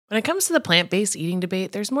When it comes to the plant-based eating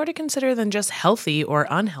debate, there's more to consider than just healthy or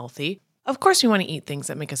unhealthy. Of course, we want to eat things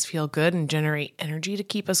that make us feel good and generate energy to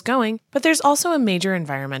keep us going, but there's also a major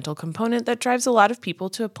environmental component that drives a lot of people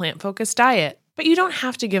to a plant-focused diet. But you don't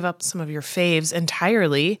have to give up some of your faves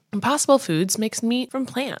entirely. Impossible Foods makes meat from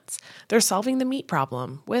plants. They're solving the meat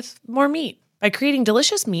problem with more meat. By creating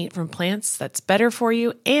delicious meat from plants that's better for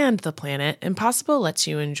you and the planet, Impossible lets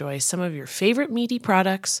you enjoy some of your favorite meaty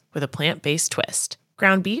products with a plant-based twist.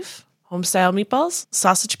 Ground beef, home-style meatballs,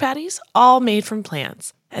 sausage patties, all made from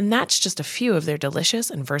plants. And that's just a few of their delicious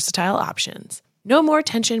and versatile options. No more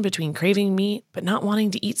tension between craving meat but not wanting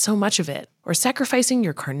to eat so much of it, or sacrificing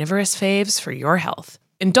your carnivorous faves for your health.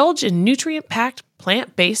 Indulge in nutrient-packed,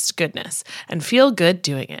 plant-based goodness and feel good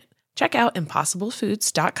doing it. Check out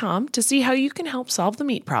impossiblefoods.com to see how you can help solve the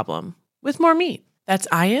meat problem with more meat. That's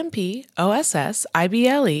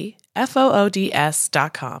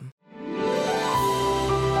IMPOSSIBLEFOODS.com.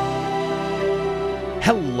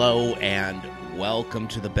 Hello and welcome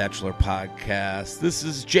to the Bachelor Podcast. This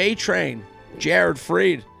is J-Train, Jared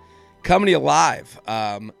Freed, coming to you live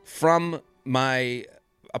from my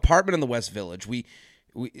apartment in the West Village.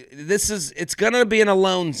 It's gonna be an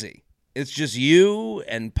alonesy. It's just you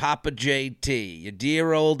and Papa JT, your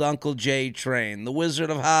dear old Uncle J-Train, the Wizard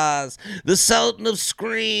of Oz, the Sultan of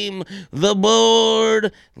Scream, the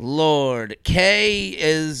Bored Lord. Kay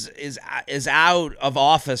is out of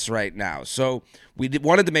office right now, so we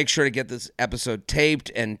wanted to make sure to get this episode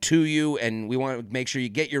taped and to you, and we want to make sure you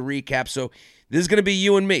get your recap. So this is going to be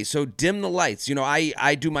you and me. So dim the lights. You know,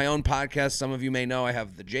 I do my own podcast. Some of you may know I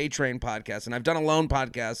have the J-Train podcast, and I've done a lone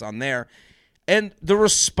podcast on there. And the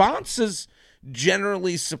response is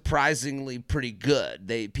generally surprisingly pretty good.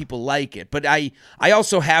 People like it. But I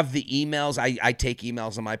also have the emails. I take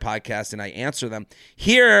emails on my podcast and I answer them.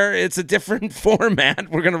 Here, it's a different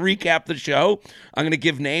format. We're going to recap the show. I'm going to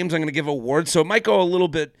give names. I'm going to give awards. So it might go a little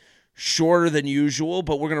bit shorter than usual,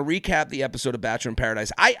 but we're going to recap the episode of Bachelor in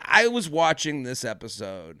Paradise. I was watching this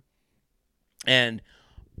episode, and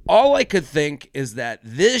all I could think is that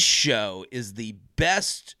this show is the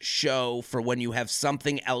best show for when you have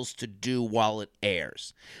something else to do while it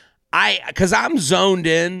airs. Because I'm zoned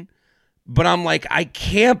in, but I'm like, I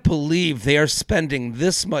can't believe they are spending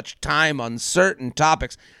this much time on certain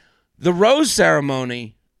topics. The rose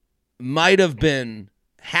ceremony might have been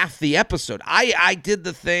half the episode. I did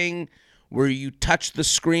the thing where you touch the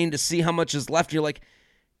screen to see how much is left. You're like,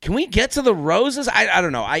 can we get to the roses? I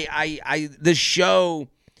don't know. The show,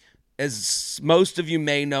 as most of you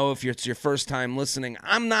may know if it's your first time listening,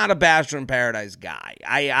 I'm not a Bachelor in Paradise guy.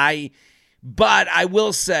 But I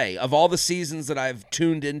will say, of all the seasons that I've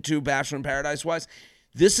tuned into Bachelor in Paradise-wise,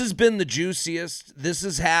 this has been the juiciest. This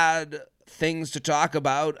has had things to talk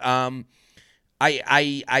about. I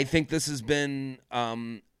think this has been,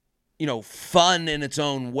 fun in its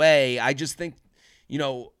own way. I just think,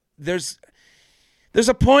 there's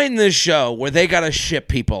a point in this show where they got to ship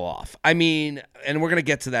people off. I mean, and we're going to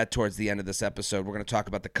get to that towards the end of this episode. We're going to talk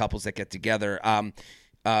about the couples that get together.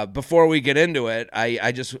 Before we get into it,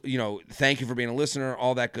 I just, thank you for being a listener,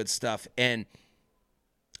 all that good stuff. And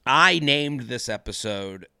I named this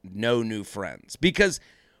episode No New Friends because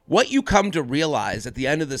what you come to realize at the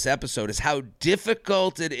end of this episode is how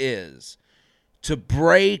difficult it is to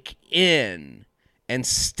break in and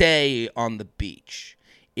stay on the beach.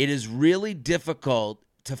 It is really difficult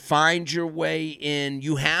to find your way in.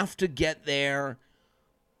 You have to get there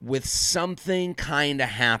with something kind of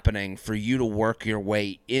happening for you to work your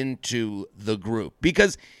way into the group.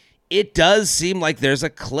 Because it does seem like there's a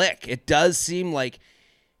clique. It does seem like,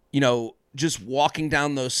 just walking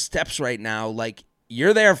down those steps right now, like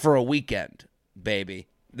you're there for a weekend, baby.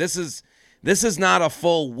 This is not a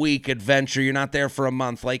full week adventure. You're not there for a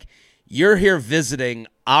month. Like, you're here visiting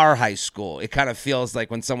our high school. It kind of feels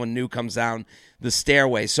like when someone new comes down the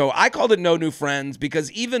stairway. So I called it No New Friends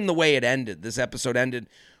because even the way it ended, this episode ended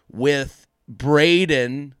with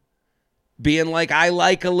Brayden being like, I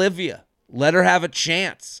like Olivia. Let her have a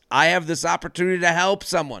chance. I have this opportunity to help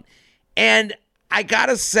someone. And I got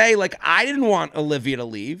to say, like, I didn't want Olivia to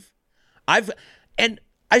leave. I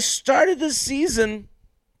started this season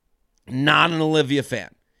not an Olivia fan.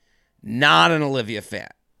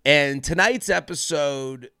 And tonight's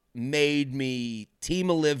episode made me Team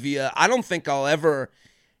Olivia. I don't think I'll ever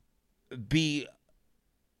be...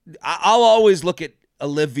 I'll always look at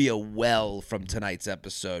Olivia well from tonight's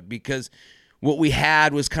episode because what we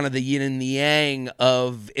had was kind of the yin and the yang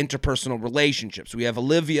of interpersonal relationships. We have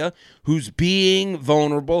Olivia who's being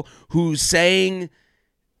vulnerable, who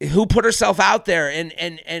put herself out there,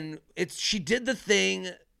 and she did the thing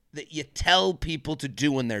that you tell people to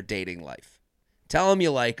do in their dating life. Tell him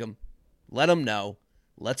you like him. Let him know.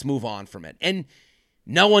 Let's move on from it. And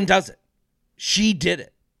no one does it. She did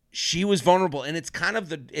it. She was vulnerable. And it's kind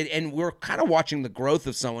of and we're kind of watching the growth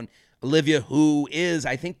of someone, Olivia, who is,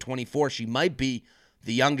 I think, 24. She might be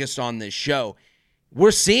the youngest on this show.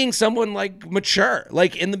 We're seeing someone like mature.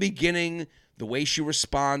 Like in the beginning, the way she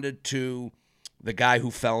responded to the guy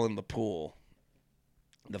who fell in the pool,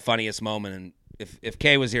 the funniest moment, and if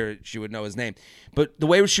Kay was here, she would know his name. But the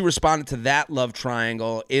way she responded to that love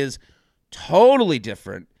triangle is totally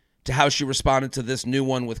different to how she responded to this new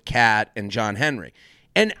one with Kat and John Henry.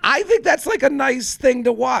 And I think that's like a nice thing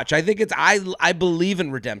to watch. I think I believe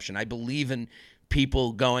in redemption. I believe in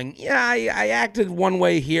people going, yeah, I acted one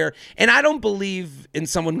way here. And I don't believe in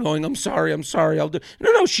someone going, I'm sorry, I'll do.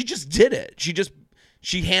 No, she just did it.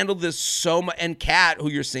 She handled this so much. And Kat, who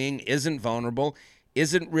you're seeing, isn't vulnerable,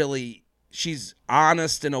 isn't really, she's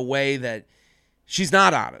honest in a way that she's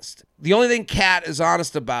not honest. The only thing Kat is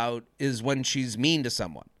honest about is when she's mean to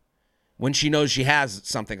someone, when she knows she has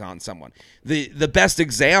something on someone. The best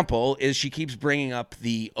example is she keeps bringing up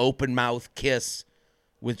the open mouth kiss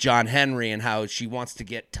with John Henry and how she wants to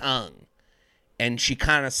get tongue. And she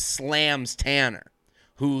kind of slams Tanner,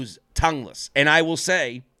 who's tongueless. And I will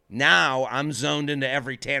say, now I'm zoned into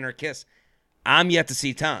every Tanner kiss. I'm yet to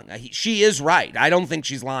see tongue. She is right. I don't think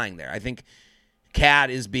she's lying there. I think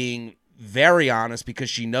Kat is being very honest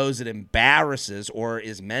because she knows it embarrasses or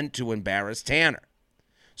is meant to embarrass Tanner.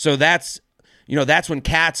 So that's when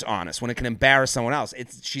Kat's honest, when it can embarrass someone else.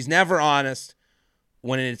 She's never honest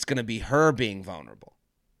when it's going to be her being vulnerable.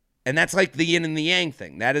 And that's like the yin and the yang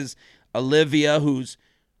thing. That is Olivia, who's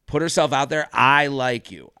put herself out there. I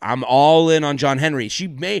like you. I'm all in on John Henry. She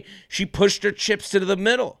pushed her chips to the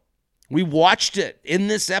middle. We watched it in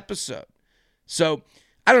this episode. So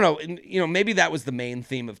I don't know. Maybe that was the main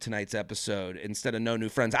theme of tonight's episode instead of No New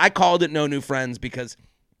Friends. I called it No New Friends because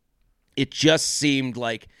it just seemed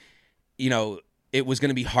like, it was going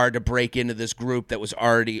to be hard to break into this group that was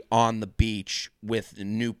already on the beach with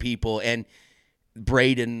new people. And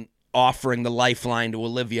Braden offering the lifeline to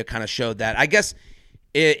Olivia kind of showed that. I guess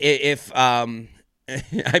if I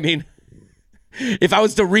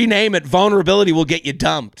was to rename it, vulnerability will get you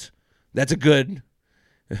dumped. That's a good,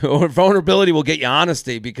 or vulnerability will get you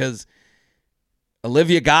honesty, because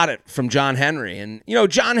Olivia got it from John Henry. And,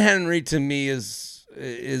 John Henry to me is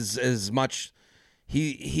as much,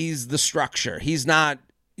 he's the structure. He's not,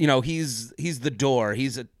 he's the door.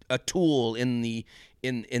 He's a tool in the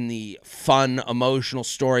fun, emotional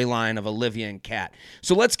storyline of Olivia and Kat.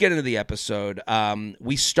 So let's get into the episode.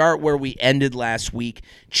 We start where we ended last week.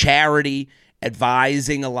 Charity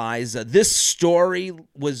advising Eliza.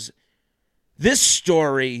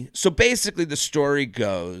 So basically the story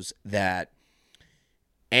goes that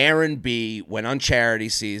Aaron B. went on charity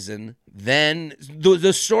season. Then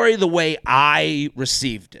the story, the way I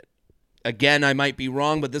received it, again, I might be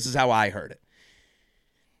wrong, but this is how I heard it.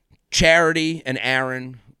 Charity and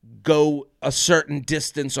Aaron go a certain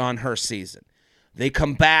distance on her season. They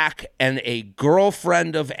come back, and a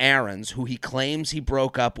girlfriend of Aaron's, who he claims he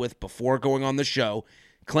broke up with before going on the show,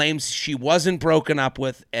 claims she wasn't broken up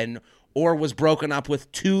with or was broken up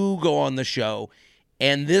with to go on the show.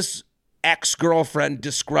 And this ex-girlfriend,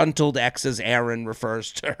 disgruntled ex as Aaron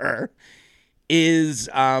refers to her,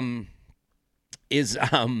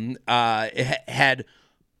 had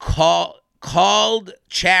called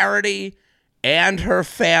Charity and her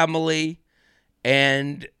family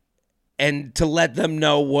and to let them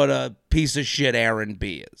know what a piece of shit Aaron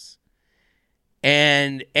B is.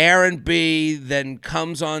 And Aaron B then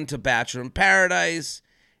comes on to Bachelor in Paradise,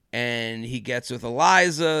 and he gets with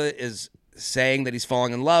Eliza, is saying that he's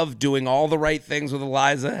falling in love, doing all the right things with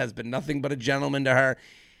Eliza, has been nothing but a gentleman to her.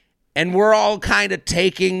 And we're all kind of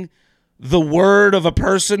taking the word of a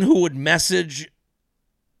person who would message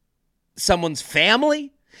someone's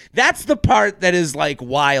family. That's the part that is like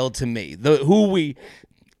wild to me.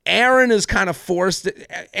 Aaron is kind of forced.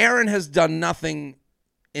 Aaron has done nothing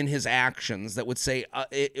in his actions that would say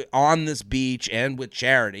on this beach and with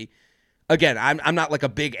Charity. Again, I'm not like a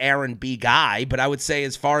big Aaron B guy, but I would say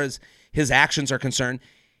as far as his actions are concerned,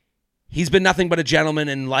 he's been nothing but a gentleman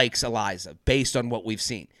and likes Eliza based on what we've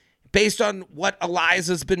seen, based on what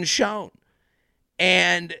Eliza's been shown.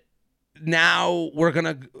 And now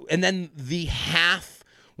and then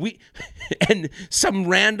and some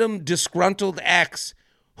random disgruntled ex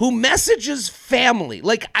who messages family.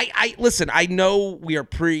 Like, listen, I know we are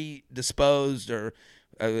predisposed, or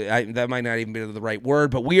that might not even be the right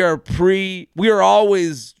word, but we are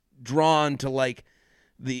always drawn to like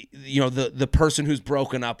the person who's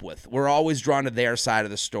broken up with. We're always drawn to their side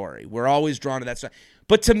of the story. We're always drawn to that side.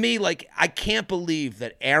 But to me, like, I can't believe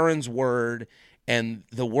that Aaron's word and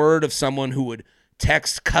the word of someone who would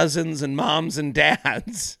text cousins and moms and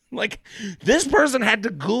dads, like, this person had to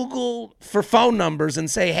Google for phone numbers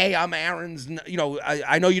and say, hey, I'm Aaron's,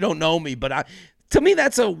 I know you don't know me, but to me,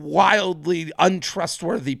 that's a wildly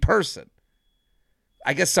untrustworthy person.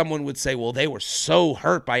 I guess someone would say, well, they were so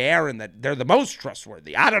hurt by Aaron that they're the most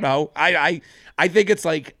trustworthy. I don't know. I think it's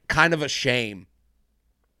like kind of a shame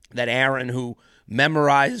that Aaron, who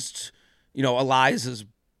memorized, Eliza's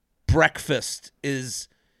breakfast, is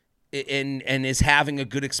having a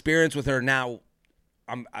good experience with her now.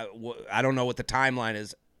 I don't know what the timeline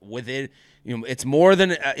is with it. It's more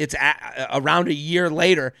than around a year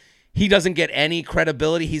later. He doesn't get any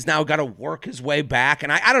credibility. He's now got to work his way back.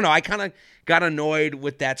 And I don't know. I kind of got annoyed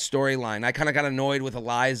with that storyline. I kind of got annoyed with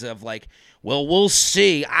Eliza of like, well, we'll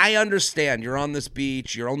see. I understand you're on this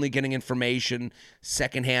beach. You're only getting information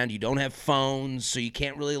secondhand. You don't have phones, so you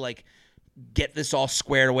can't really like get this all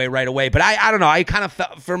squared away right away. But I don't know. I kind of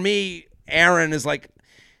felt, for me, Aaron is like,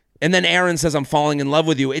 and then Aaron says, I'm falling in love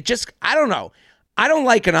with you. It just, I don't know. I don't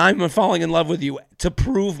like an I'm falling in love with you to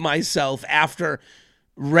prove myself after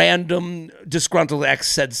random disgruntled ex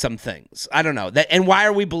said some things. I don't know. And why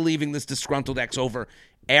are we believing this disgruntled ex over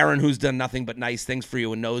Aaron, who's done nothing but nice things for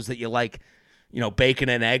you and knows that you like, bacon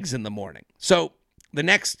and eggs in the morning? So the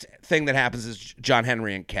next thing that happens is John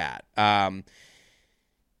Henry and Kat.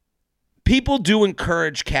 People do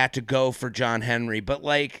encourage Kat to go for John Henry, but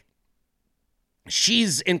like,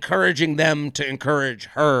 she's encouraging them to encourage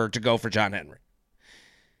her to go for John Henry.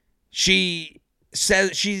 She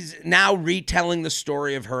says she's now retelling the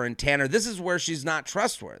story of her and Tanner. This is where she's not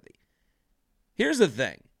trustworthy. Here's the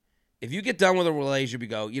thing. If you get done with a relationship, you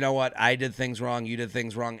go, you know what? I did things wrong. You did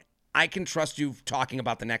things wrong. I can trust you talking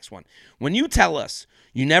about the next one. When you tell us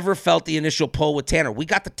you never felt the initial pull with Tanner, we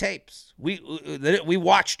got the tapes. We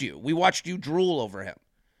watched you. We watched you drool over him.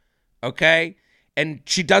 Okay? And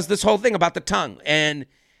she does this whole thing about the tongue. And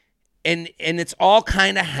it's all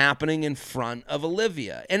kind of happening in front of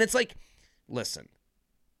Olivia. And it's like, listen,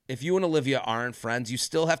 if you and Olivia aren't friends, you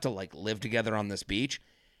still have to like live together on this beach.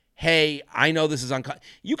 Hey, I know this is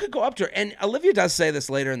you could go up to her, and Olivia does say this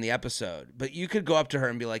later in the episode, but you could go up to her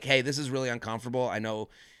and be like, hey, this is really uncomfortable. I know,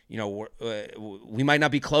 we might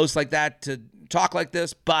not be close like that to talk like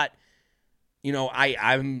this, but,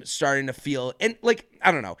 I'm starting to feel, and like,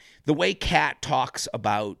 I don't know, the way Kat talks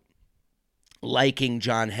about liking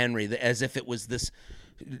John Henry as if it was this,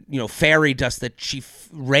 fairy dust that she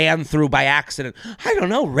ran through by accident. I don't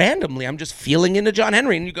know, randomly, I'm just feeling into John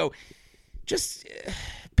Henry. And you go, just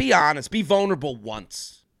be honest, be vulnerable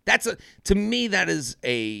once. To me, that is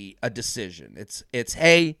a decision. It's,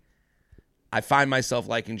 hey, I find myself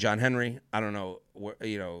liking John Henry. I don't know,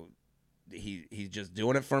 he's just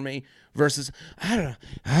doing it for me, versus, I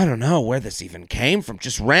don't know where this even came from.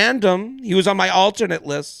 Just random. He was on my alternate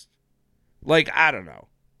list. Like, I don't know.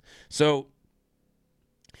 So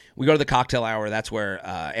we go to the cocktail hour. That's where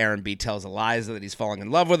Aaron B tells Eliza that he's falling in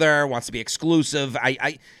love with her, wants to be exclusive.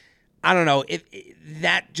 I don't know.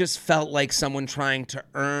 That just felt like someone trying to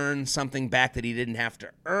earn something back that he didn't have to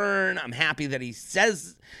earn. I'm happy that he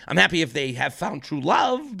says, I'm happy if they have found true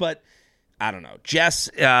love, but I don't know. Jess,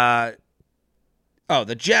 the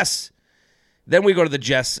Jess. Then we go to the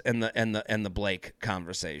Jess and the Blake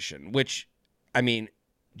conversation, which, I mean,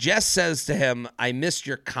 Jess says to him, I missed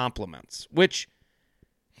your compliments, which,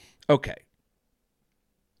 okay.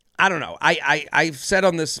 I don't know. I've said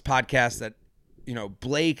on this podcast that,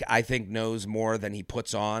 Blake, I think, knows more than he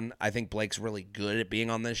puts on. I think Blake's really good at being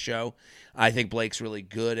on this show. I think Blake's really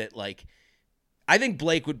good at, I think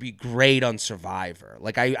Blake would be great on Survivor.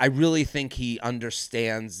 I really think he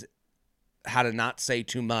understands how to not say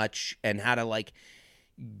too much and how to,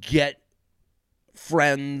 get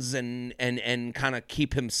friends and kind of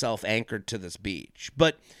keep himself anchored to this beach.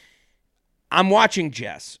 But I'm watching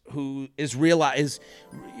Jess, who is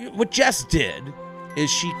what Jess did is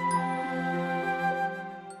she...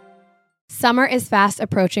 Summer is fast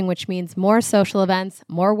approaching, which means more social events,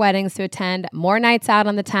 more weddings to attend, more nights out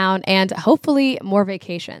on the town, and hopefully more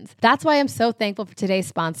vacations. That's why I'm so thankful for today's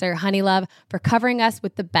sponsor, Honeylove, for covering us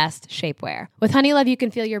with the best shapewear. With Honeylove, you can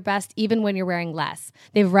feel your best even when you're wearing less.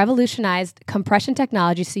 They've revolutionized compression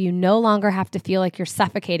technology so you no longer have to feel like you're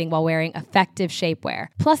suffocating while wearing effective shapewear.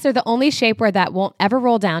 Plus, they're the only shapewear that won't ever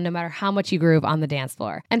roll down no matter how much you groove on the dance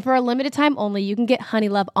floor. And for a limited time only, you can get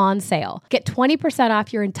Honeylove on sale. Get 20%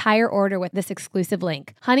 off your entire order with this exclusive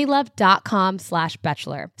link,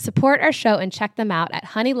 honeylove.com/bachelor. Support our show and check them out at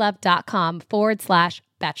honeylove.com/bachelor.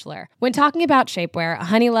 Bachelor. When talking about shapewear,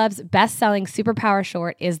 Honeylove's best-selling Superpower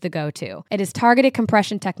Short is the go-to. It is targeted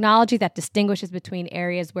compression technology that distinguishes between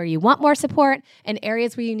areas where you want more support and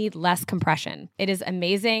areas where you need less compression. It is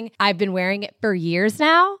amazing. I've been wearing it for years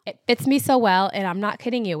now. It fits me so well, and I'm not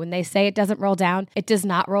kidding you. When they say it doesn't roll down, it does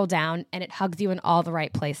not roll down, and it hugs you in all the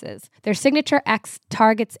right places. Their Signature X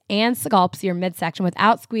targets and sculpts your midsection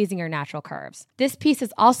without squeezing your natural curves. This piece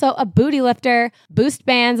is also a booty lifter. Boost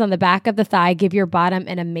bands on the back of the thigh give your bottom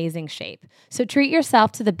an amazing shape. So treat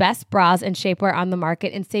yourself to the best bras and shapewear on the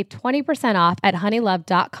market and save 20% off at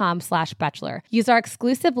honeylove.com/bachelor. Use our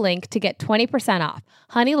exclusive link to get 20% off,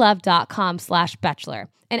 honeylove.com/bachelor.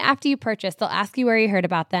 And after you purchase, they'll ask you where you heard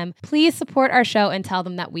about them. Please support our show and tell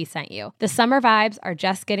them that we sent you. The summer vibes are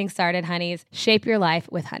just getting started, honeys. Shape your life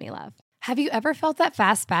with Honeylove. Have you ever felt that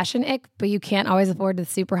fast fashion ick, but you can't always afford the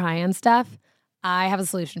super high-end stuff? I have a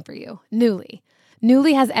solution for you. Nuuly.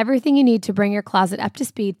 Nuuly has everything you need to bring your closet up to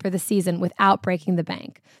speed for the season without breaking the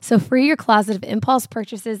bank. So free your closet of impulse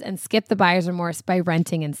purchases and skip the buyer's remorse by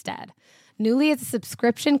renting instead. Nuuly is a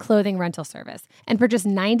subscription clothing rental service, and for just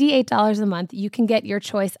 $98 a month, you can get your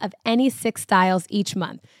choice of any 6 styles each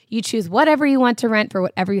month. You choose whatever you want to rent for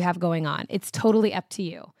whatever you have going on. It's totally up to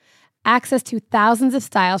you. Access to thousands of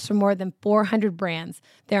styles from more than 400 brands.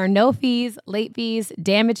 There are no fees, late fees,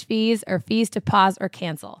 damage fees, or fees to pause or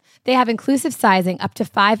cancel. They have inclusive sizing up to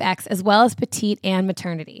 5X as well as petite and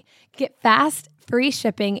maternity. Get fast, free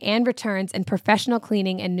shipping and returns and professional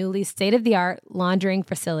cleaning in Nuuly's state-of-the-art laundering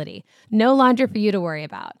facility. No laundry for you to worry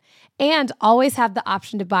about. And always have the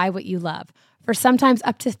option to buy what you love, for sometimes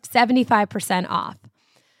up to 75% off.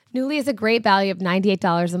 Nuuly is a great value of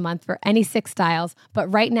 $98 a month for any 6 styles,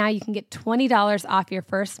 but right now you can get $20 off your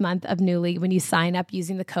first month of Nuuly when you sign up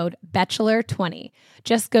using the code BACHELOR20.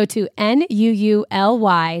 Just go to NUULY.com,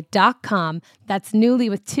 that's Nuuly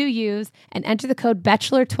with 2 U's, and enter the code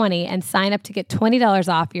BACHELOR20 and sign up to get $20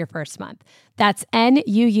 off your first month. That's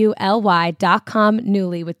NUULY.com,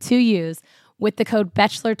 Nuuly with 2 U's, with the code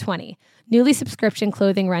BACHELOR20. Nuuly subscription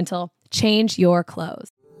clothing rental. Change your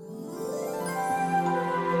clothes.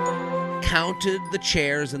 Counted the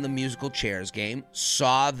chairs in the musical chairs game,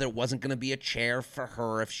 saw there wasn't going to be a chair for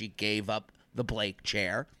her if she gave up the Blake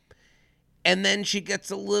chair, and then she gets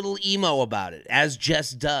a little emo about it, as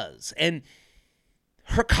Jess does. And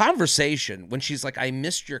her conversation, when she's like, I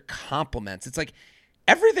missed your compliments, it's like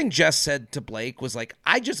everything Jess said to Blake was like,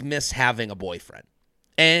 I just miss having a boyfriend.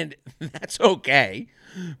 And that's okay.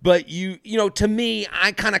 But you know, to me,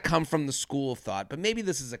 I kind of come from the school of thought, but maybe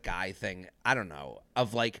this is a guy thing, I don't know,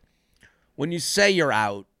 of like, when you say you're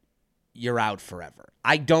out forever.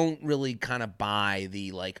 I don't really kind of buy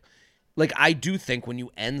the like I do think when you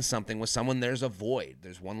end something with someone, there's a void.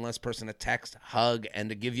 There's one less person to text, hug, and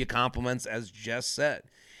to give you compliments, as Jess said.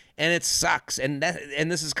 And it sucks. And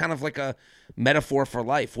this is kind of like a metaphor for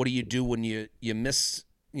life. What do you do when you miss,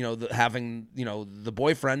 having, the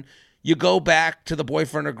boyfriend? You go back to the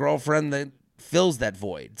boyfriend or girlfriend that fills that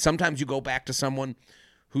void. Sometimes you go back to someone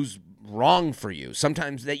who's wrong for you,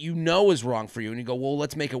 sometimes that is wrong for you, and you go, well,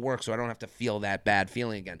 let's make it work so I don't have to feel that bad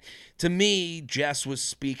feeling again. To me, Jess was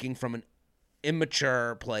speaking from an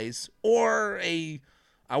immature place or I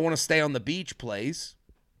want to stay on the beach place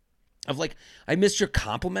of like, I miss your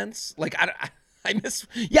compliments. Like, I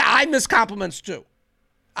miss compliments too.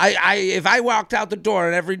 If I walked out the door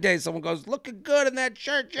and every day someone goes, looking good in that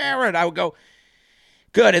shirt, Jared, I would go,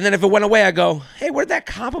 good. And then if it went away, I go, hey, where'd that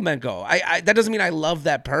compliment go? That doesn't mean I love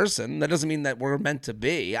that person. That doesn't mean that we're meant to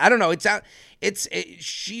be. I don't know.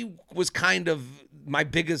 She was kind of my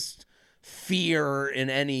biggest fear in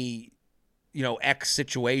any, ex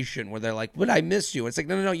situation where they're like, would I miss you? It's like,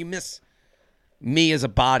 no, you miss me as a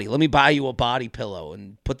body. Let me buy you a body pillow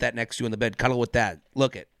and put that next to you in the bed. Cuddle with that.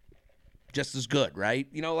 Look it. Just as good, right?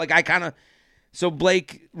 So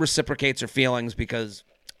Blake reciprocates her feelings because,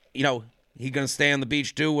 he going to stay on the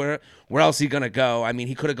beach too? Where else he going to go? I mean,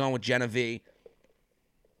 he could have gone with Genevieve.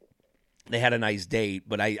 They had a nice date,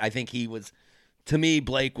 but I think he was, to me,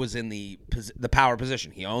 Blake was in the power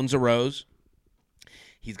position. He owns a rose.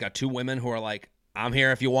 He's got 2 women who are like, I'm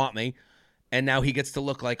here if you want me. And now he gets to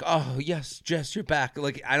look like, oh, yes, Jess, you're back.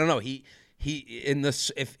 Like, I don't know. He in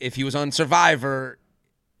this, if he was on Survivor,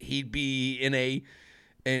 he'd be in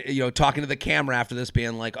talking to the camera after this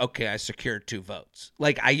being like, okay, I secured 2 votes.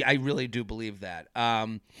 Like, I really do believe that.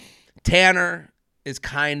 Tanner is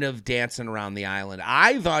kind of dancing around the island.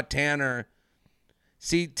 I thought Tanner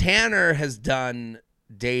has done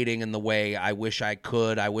dating in the way I wish I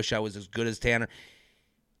could. I wish I was as good as Tanner.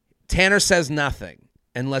 Tanner says nothing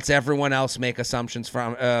and lets everyone else make assumptions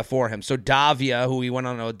for him. So Davia, who he went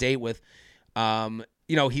on a date with,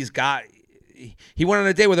 he's got... he went on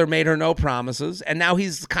a date with her, made her no promises, and now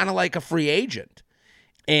he's kind of like a free agent.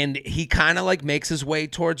 And he kind of like makes his way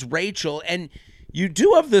towards Rachel. And you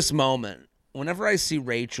do have this moment. Whenever I see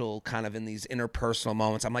Rachel kind of in these interpersonal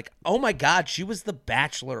moments, I'm like, oh my God, she was the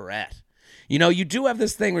Bachelorette. You know, you do have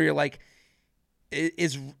this thing where you're like,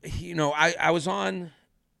 I was on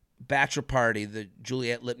Bachelor Party, the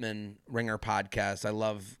Juliette Littman Ringer podcast. I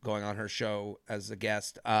love going on her show as a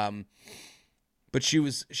guest. But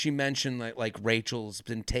she mentioned like Rachel's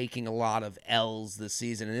been taking a lot of L's this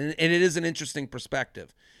season. And it is an interesting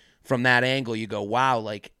perspective from that angle. You go, wow,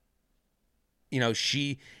 like, you know,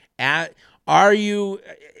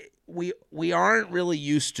 we aren't really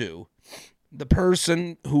used to the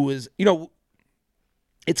person who is, you know,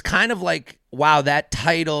 it's kind of like, wow, that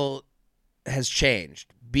title has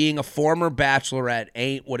changed. Being a former Bachelorette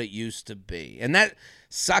ain't what it used to be. And that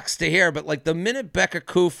sucks to hear, but like the minute Becca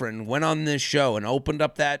Kufrin went on this show and opened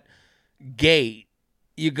up that gate,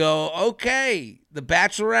 you go, okay, the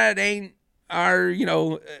Bachelorette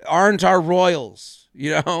aren't our royals,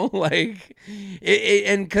 you know? Like,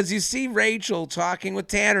 and because you see Rachel talking with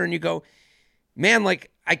Tanner and you go, man,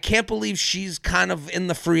 like, I can't believe she's kind of in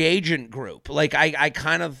the free agent group. Like, I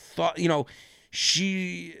kind of thought, you know,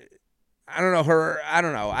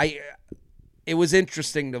 it was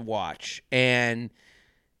interesting to watch. And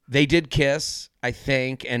they did kiss, I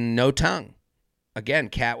think, and no tongue. Again,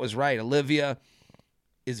 Kat was right. Olivia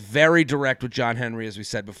is very direct with John Henry, as we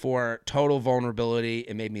said before. Total vulnerability.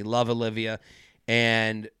 It made me love Olivia.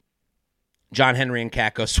 And John Henry and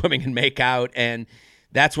Kat go swimming and make out. And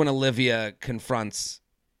that's when Olivia confronts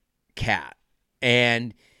Kat.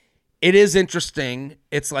 And it is interesting.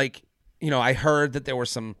 It's like, you know, I heard that there was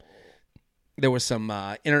some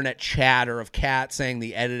internet chatter of Kat saying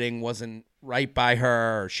the editing wasn't right by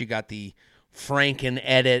her, or she got the Franken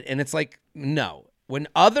edit. And it's like, no. When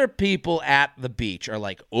other people at the beach are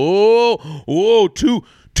like,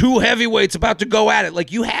 two heavyweights about to go at it,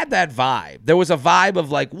 like, you had that vibe. There was a vibe of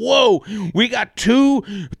like, whoa, we got two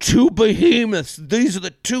behemoths. These are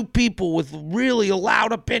the two people with really a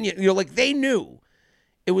loud opinion. You know, like, they knew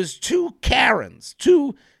it was two Karens,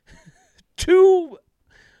 two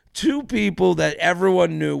people that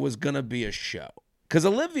everyone knew was going to be a show. Because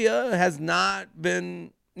Olivia has not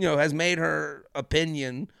been, you know, has made her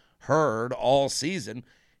opinion heard all season,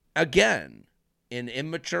 again, in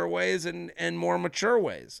immature ways and more mature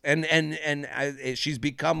ways. And she's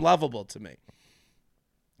become lovable to me.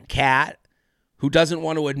 Kat, who doesn't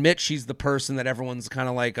want to admit she's the person that everyone's kind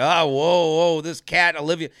of like, oh, whoa, this Kat,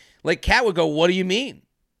 Olivia. Like, Kat would go, what do you mean?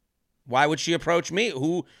 Why would she approach me?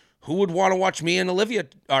 Who would want to watch me and Olivia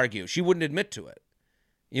argue? She wouldn't admit to it.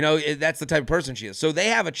 You know, that's the type of person she is. So they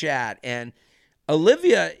have a chat, and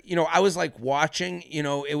Olivia, you know, I was like watching, you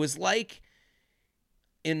know, it was like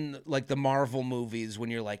in like the Marvel movies when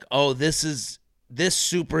you're like, oh, this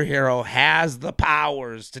superhero has the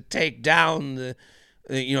powers to take down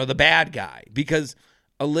the bad guy. Because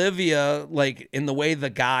Olivia, like, in the way the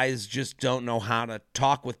guys just don't know how to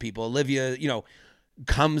talk with people, Olivia, you know,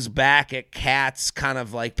 comes back at Kat's kind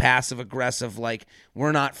of like passive aggressive, like,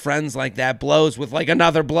 we're not friends like that, blows with like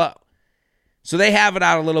another blow. So they have it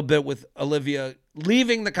out a little bit with Olivia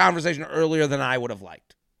leaving the conversation earlier than I would have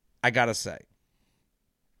liked, I gotta say.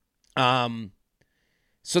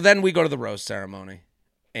 So then we go to the rose ceremony,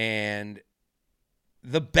 and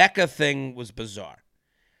the Becca thing was bizarre.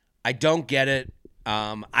 I don't get it.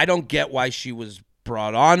 I don't get why she was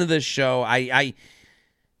brought onto this show.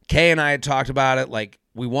 Kay and I had talked about it. Like,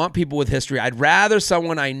 we want people with history. I'd rather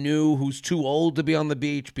someone I knew who's too old to be on the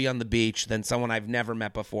beach than someone I've never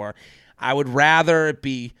met before. I would rather it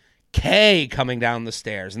be Kay coming down the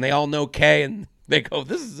stairs, and they all know Kay, and they go,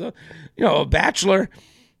 this is a Bachelor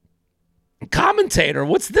commentator.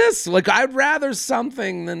 What's this? Like, I'd rather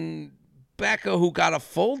something than Becca, who got a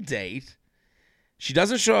full date. She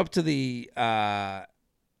doesn't show up to the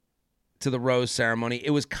rose ceremony.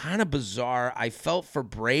 It was kind of bizarre. I felt for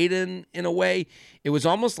Brayden in a way. It was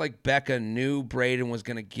almost like Becca knew Brayden was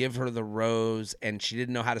going to give her the rose, and she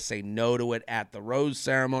didn't know how to say no to it at the rose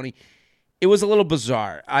ceremony. It was a little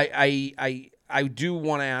bizarre. I do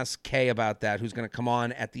want to ask Kay about that, who's going to come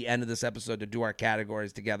on at the end of this episode to do our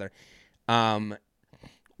categories together,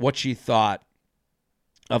 what she thought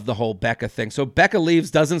of the whole Becca thing. So Becca leaves,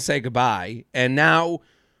 doesn't say goodbye, and now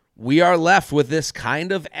we are left with this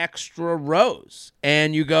kind of extra rose.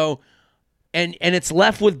 And you go, and it's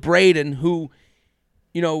left with Brayden, who,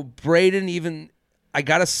 you know, Brayden even, I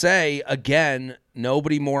got to say, again,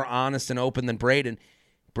 nobody more honest and open than Brayden.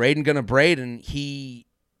 Brayden, he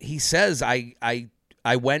says, I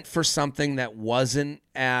went for something that wasn't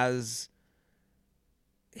as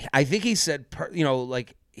I think he said,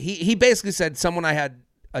 like he basically said, someone I had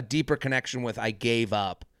a deeper connection with, I gave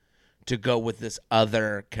up to go with this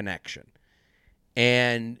other connection.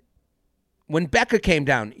 And when Becca came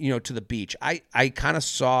down, to the beach, I kind of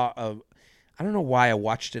saw I don't know why I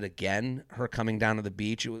watched it again, her coming down to the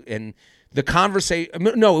beach, and the conversation,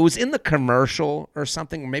 no, it was in the commercial or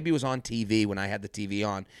something, or maybe it was on TV when I had the TV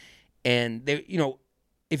on. And they,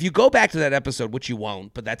 if you go back to that episode, which you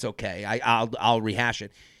won't, but that's okay, I'll rehash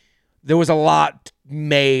it. There was a lot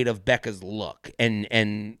made of Becca's look,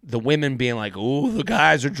 and the women being like, "Oh, the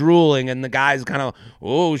guys are drooling," and the guys kind of,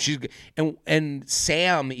 "Oh, she's," and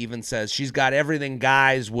Sam even says she's got everything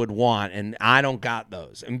guys would want, and I don't got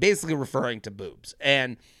those, and basically referring to boobs.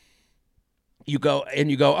 And you go,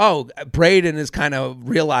 oh, Braden is kind of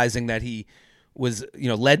realizing that he was,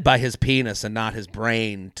 led by his penis and not his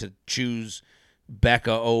brain to choose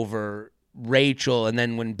Becca over Rachel, and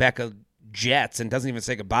then when Becca jets and doesn't even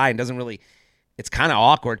say goodbye and doesn't really, it's kind of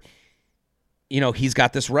awkward. He's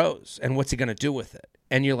got this rose, and what's he going to do with it?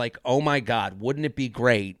 And you're like, oh my God, wouldn't it be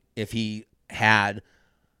great if he had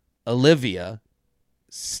Olivia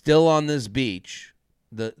still on this beach,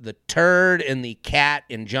 the turd and the cat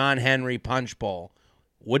in John Henry Punch Bowl?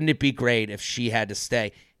 Wouldn't it be great if she had to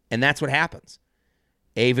stay? And that's what happens.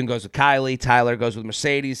 Avon goes with Kylie, Tyler goes with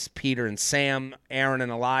Mercedes, Peter and Sam, Aaron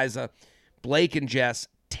and Eliza, Blake and Jess,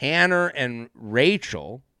 Tanner and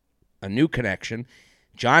Rachel, a new connection,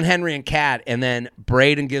 John Henry and Kat, and then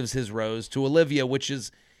Braden gives his rose to Olivia, which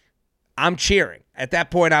is, I'm cheering. At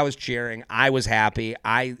that point, I was cheering. I was happy.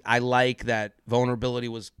 I like that vulnerability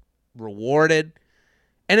was rewarded.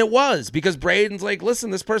 And it was, because Braden's like, listen,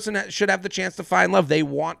 this person should have the chance to find love. They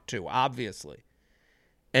want to, obviously.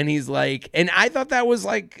 And he's like, and I thought that was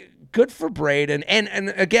like good for Braden.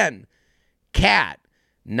 And again, Kat,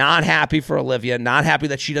 not happy for Olivia, not happy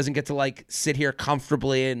that she doesn't get to like sit here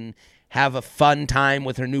comfortably and have a fun time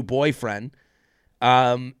with her new boyfriend.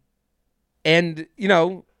 And,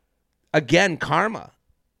 again, karma.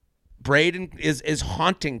 Braden is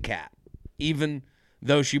haunting Kat, even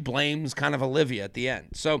though she blames kind of Olivia at the end.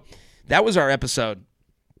 So that was our episode.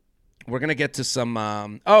 We're going to get to some,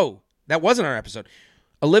 that wasn't our episode.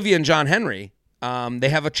 Olivia and John Henry, they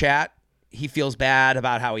have a chat. He feels bad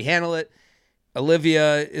about how he handled it.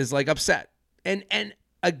 Olivia is like upset, and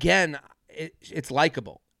again, it's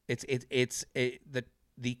likable. It's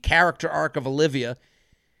the character arc of Olivia.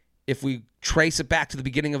 If we trace it back to the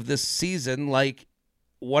beginning of this season, like,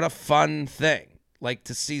 what a fun thing, like,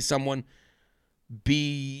 to see someone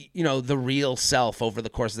be, the real self over the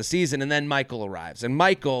course of the season. And then Michael arrives, and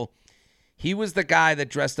Michael, he was the guy that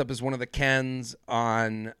dressed up as one of the Kens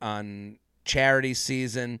on Charity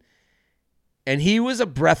season. And he was a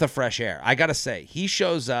breath of fresh air. I got to say, he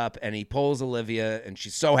shows up and he pulls Olivia and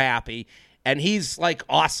she's so happy. And he's like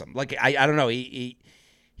awesome. Like, I don't know.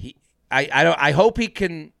 I hope he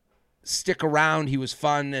can stick around. He was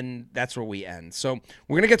fun, and that's where we end. So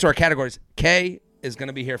we're going to get to our categories. Kay is going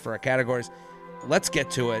to be here for our categories. Let's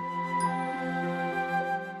get to it.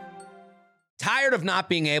 Tired of not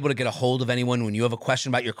being able to get a hold of anyone when you have a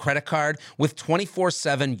question about your credit card? With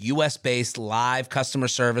 24/7 U.S.-based live customer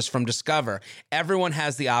service from Discover, everyone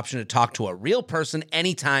has the option to talk to a real person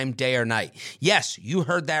anytime, day or night. Yes, you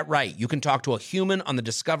heard that right. You can talk to a human on the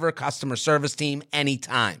Discover customer service team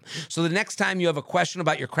anytime. So the next time you have a question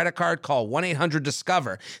about your credit card, call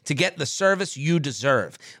 1-800-DISCOVER to get the service you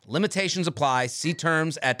deserve. Limitations apply. See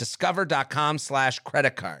terms at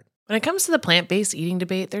discover.com/creditcard. When it comes to the plant-based eating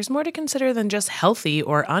debate, there's more to consider than just healthy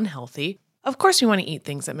or unhealthy. Of course, we want to eat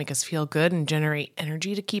things that make us feel good and generate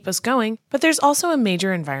energy to keep us going, but there's also a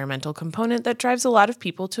major environmental component that drives a lot of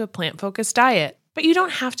people to a plant-focused diet. But you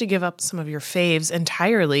don't have to give up some of your faves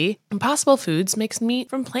entirely. Impossible Foods makes meat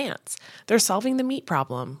from plants. They're solving the meat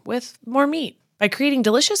problem with more meat. By creating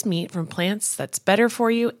delicious meat from plants that's better for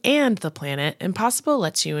you and the planet, Impossible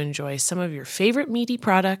lets you enjoy some of your favorite meaty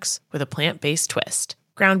products with a plant-based twist.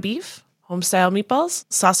 Ground beef, home-style meatballs,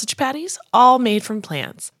 sausage patties, all made from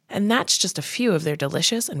plants. And that's just a few of their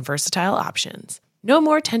delicious and versatile options. No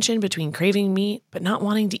more tension between craving meat but not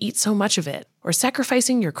wanting to eat so much of it, or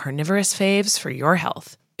sacrificing your carnivorous faves for your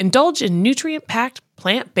health. Indulge in nutrient-packed,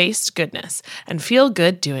 plant-based goodness and feel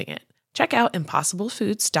good doing it. Check out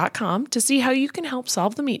impossiblefoods.com to see how you can help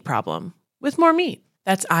solve the meat problem with more meat.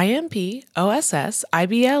 That's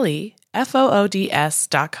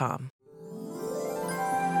IMPOSSIBLEFOODS.com.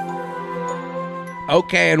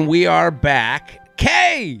 Okay, and we are back.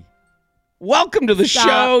 Kay, welcome to the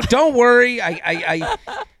show. Don't worry. I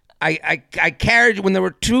carried you when there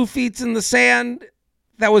were 2 feet in the sand.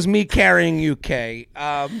 That was me carrying you, Kay.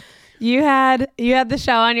 You had the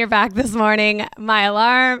show on your back this morning. My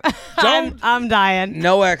alarm. I'm dying.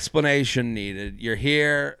 No explanation needed. You're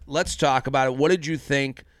here. Let's talk about it. What did you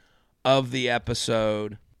think of the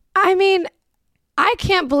episode? I mean, I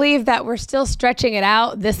can't believe that we're still stretching it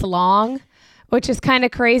out this long, which is kind of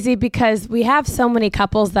crazy because we have so many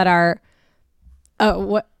couples that are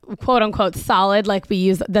quote unquote solid, like they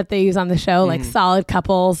use on the show, like solid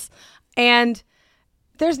couples. And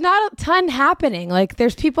there's not a ton happening. Like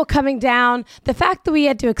there's people coming down. The fact that we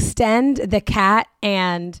had to extend the Kat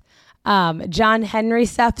and John Henry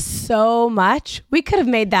stuff so much, we could have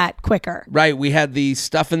made that quicker. Right. We had the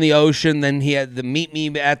stuff in the ocean. Then he had the meet me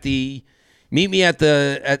at the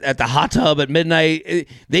hot tub at midnight.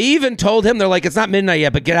 They even told him, they're like, it's not midnight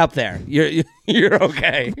yet, but get out there. You're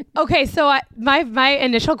okay. Okay. So my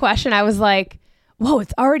initial question, I was like, whoa,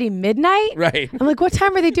 it's already midnight? Right. I'm like, what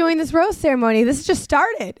time are they doing this rose ceremony? This just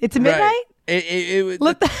started. It's midnight? Right.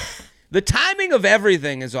 The timing of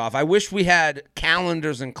everything is off. I wish we had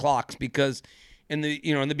calendars and clocks because in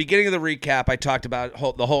the beginning of the recap, I talked about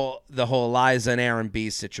the whole Eliza and Aaron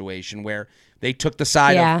B situation where they took the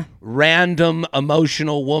side of random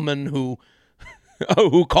emotional woman who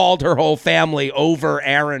called her whole family over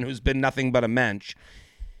Aaron, who's been nothing but a mensch.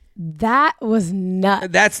 That was nuts.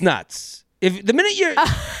 That's nuts. If the minute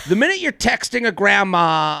you're texting a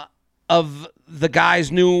grandma of the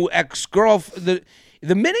guy's new ex-girlfriend,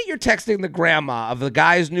 the minute you're texting the grandma of the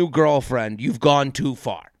guy's new girlfriend, you've gone too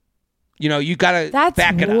far. You gotta back it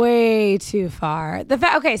up. That's way too far.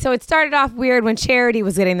 Okay, so it started off weird when Charity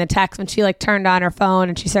was getting the text when she turned on her phone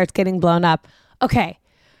and she starts getting blown up. Okay,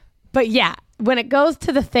 but yeah, when it goes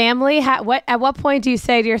to the family, at what point do you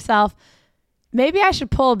say to yourself, maybe I should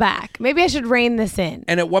pull back. Maybe I should rein this in.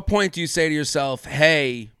 And at what point do you say to yourself,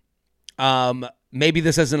 hey, maybe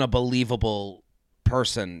this isn't a believable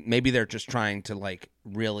person. Maybe they're just trying to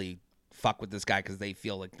really fuck with this guy because they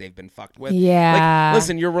feel like they've been fucked with. Yeah.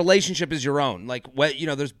 Listen, your relationship is your own.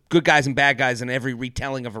 There's good guys and bad guys in every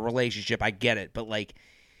retelling of a relationship. I get it. But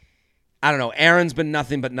I don't know. Aaron's been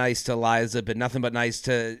nothing but nice to Eliza, but nothing but nice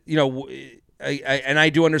to, and I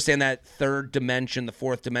do understand that third dimension, the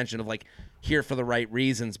fourth dimension of here for the right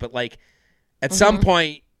reasons, but at some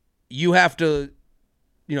point you have to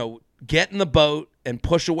get in the boat and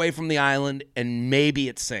push away from the island and maybe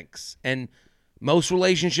it sinks, and most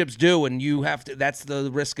relationships do, and you have to. That's the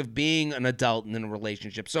risk of being an adult in a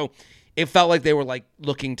relationship. So it felt like they were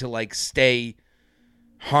looking to stay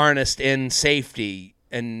harnessed in safety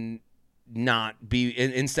and not be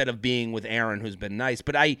instead of being with Aaron, who's been nice.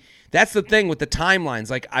 But that's the thing with the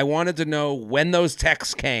timelines. I wanted to know when those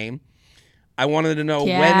texts came. I wanted to know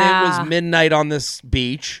when it was midnight on this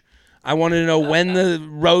beach. I wanted to know when the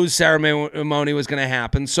rose ceremony was going to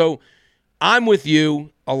happen. So I'm with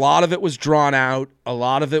you. A lot of it was drawn out. A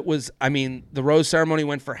lot of it was, the rose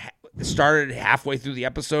ceremony started halfway through the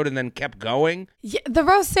episode and then kept going. Yeah, the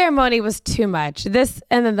rose ceremony was too much. This,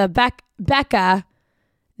 and then the Becca,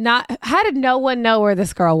 how did no one know where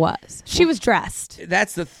this girl was? She was dressed.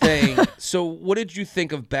 That's the thing. So what did you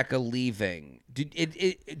think of Becca leaving?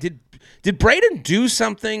 Did Braden do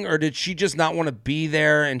something, or did she just not want to be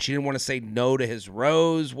there and she didn't want to say no to his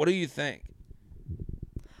rose? What do you think?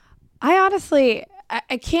 I honestly,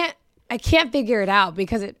 I can't figure it out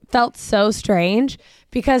because it felt so strange.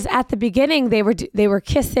 Because at the beginning they were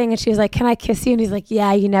kissing and she was like, "Can I kiss you?" And he's like,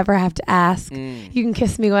 "Yeah, you never have to ask. You can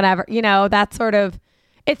kiss me whenever." That sort of.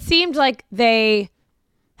 It seemed like they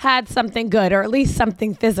had something good, or at least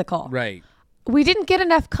something physical. Right. We didn't get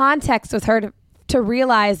enough context with her to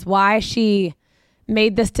realize why she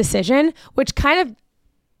made this decision, which kind of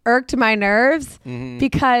irked my nerves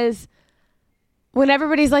because when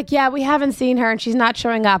everybody's like, yeah, we haven't seen her and she's not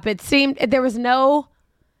showing up, it seemed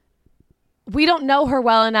we don't know her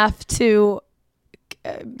well enough to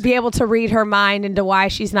be able to read her mind into why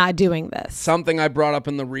she's not doing this. Something I brought up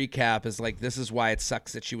in the recap is this is why it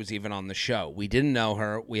sucks that she was even on the show. We didn't know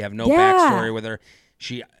her. We have no backstory with her.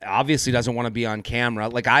 She obviously doesn't want to be on camera.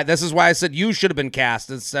 This is why I said you should have been cast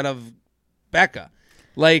instead of Becca.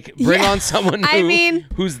 Bring on someone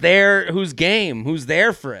who's there, who's game, who's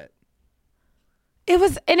there for it. It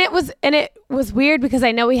was weird because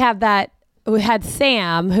I know we had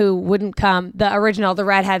Sam who wouldn't come, the original, the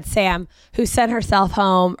redhead Sam, who sent herself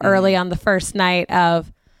home early on the first night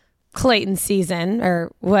of Clayton's season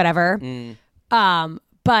or whatever.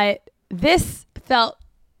 But this felt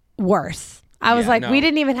worse. I was we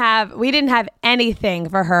didn't have anything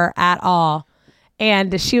for her at all.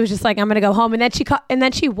 And she was just like, I'm going to go home. And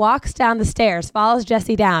then she walks down the stairs, follows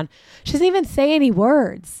Jesse down. She doesn't even say any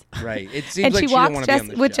words. Right. It seems like she didn't want to be on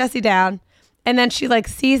the show. Jesse down. And then she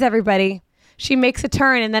sees everybody. she makes a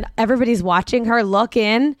turn and then everybody's watching her look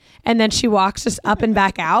in and then she walks just up and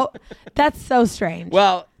back out. That's so strange.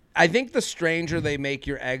 Well, I think the stranger they make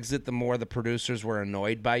your exit, the more the producers were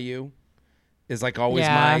annoyed by you, is like always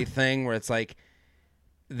my thing, where it's like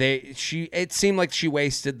it seemed like she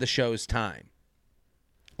wasted the show's time.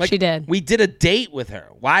 Like, she did. We did a date with her.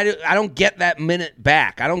 I don't get that minute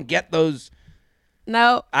back. I don't get those.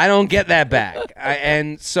 No. I don't get that back.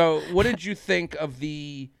 And so what did you think of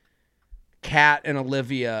the Kat and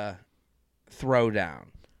Olivia throwdown?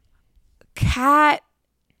 Kat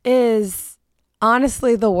is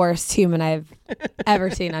honestly the worst human I've ever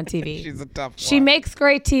seen on TV. She's a tough one. She makes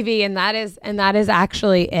great TV, and that is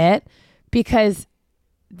actually it, because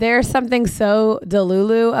there's something so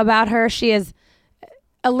delulu about her.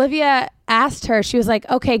 Olivia asked her, she was like,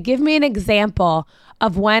 okay, give me an example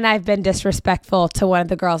of when I've been disrespectful to one of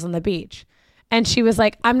the girls on the beach. And she was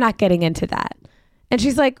like, I'm not getting into that. And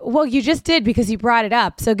she's like, well, you just did because you brought it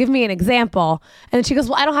up. So give me an example. And then she goes,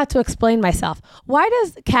 well, I don't have to explain myself. Why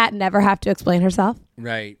does Kat never have to explain herself?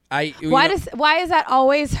 Right. Why is that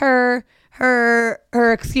always her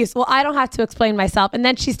excuse? Well, I don't have to explain myself. And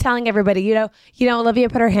then she's telling everybody, you know, Olivia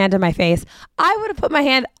put her hand in my face. I would have put my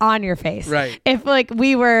hand on your face. Right. If like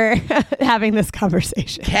we were having this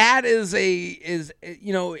conversation. Kat it's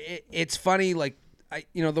funny. Like,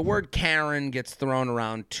 the word Karen gets thrown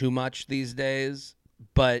around too much these days,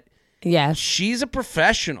 but yes, she's a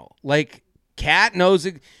professional. Like, Kat knows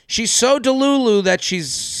it. She's so delulu that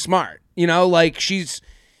she's smart. Like she is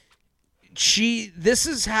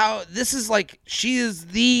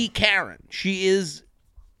the Karen.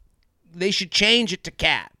 They should change it to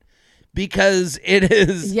Kat, because it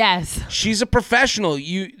is. Yes. She's a professional.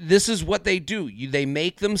 This is what they do. They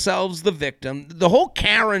make themselves the victim. The whole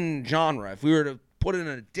Karen genre, if we were to put it in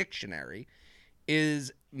a dictionary,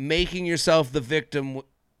 is making yourself the victim,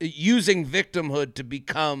 using victimhood to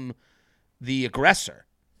become the aggressor.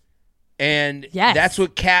 And that's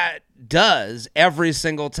what Kat does every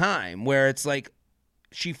single time, where it's like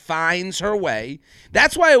she finds her way.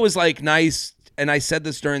 That's why it was like nice, and I said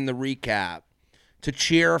this during the recap, to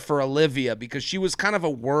cheer for Olivia, because she was kind of a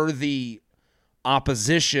worthy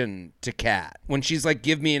opposition to Kat. When she's like,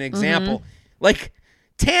 give me an example. Mm-hmm. Like,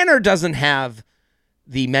 Tanner doesn't have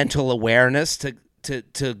the mental awareness to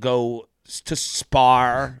go to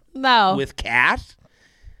spar with Kat.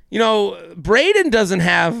 Braden doesn't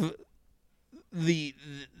have the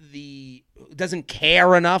doesn't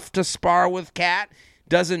care enough to spar with Kat,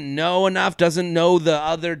 doesn't know enough, doesn't know the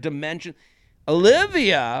other dimension.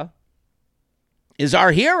 Olivia is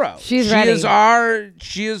our hero. She is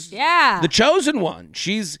the chosen one.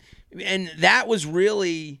 And that was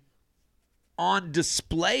really on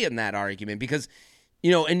display in that argument, because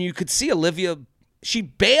and you could see Olivia, she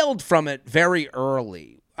bailed from it very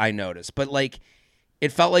early, I noticed, but like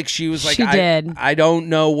it felt like she was like, I don't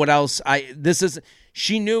know what else.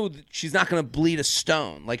 She knew that she's not going to bleed a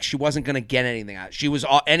stone. Like, she wasn't going to get anything out.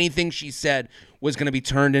 Anything she said was going to be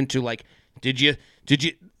turned into like, did you?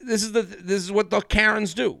 This is what the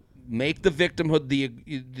Karens do. Make the victimhood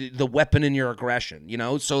the weapon in your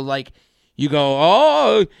aggression. So like, you go,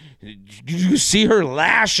 oh, did you see her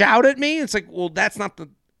lash out at me? It's like, well, that's not the.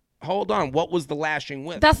 Hold on, what was the lashing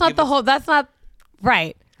with? That's not That's not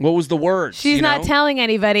right. What was the word? She's not telling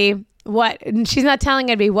anybody what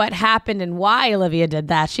happened and why Olivia did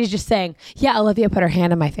that. She's just saying, yeah, Olivia put her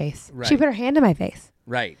hand on my face. Right. She put her hand on my face.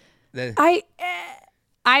 Right. I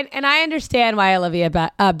understand why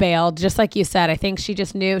Olivia bailed. Just like you said, I think she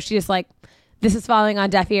just knew. She just like, this is falling on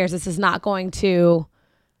deaf ears. This is not going to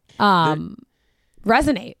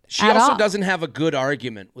resonate. She also doesn't have a good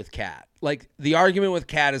argument with Kat. Like, the argument with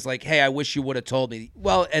Kat is like, hey, I wish you would have told me.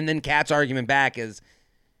 Well, and then Kat's argument back is,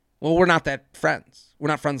 well, we're not that friends. We're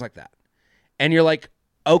not friends like that. And you're like,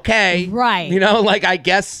 okay. Right. Like, I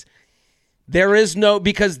guess there is no,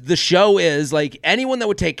 because the show is like, anyone that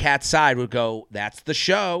would take Kat's side would go, that's the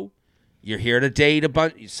show. You're here to date a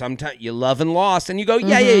bunch. Sometimes you love and lost. And you go,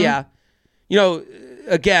 yeah.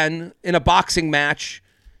 Again, in a boxing match,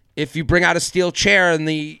 if you bring out a steel chair and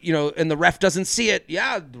the ref doesn't see it,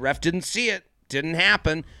 the ref didn't see it. Didn't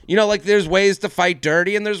happen. Like, there's ways to fight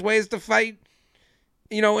dirty and there's ways to fight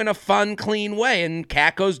in a fun, clean way. And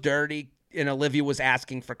Kat goes dirty, and Olivia was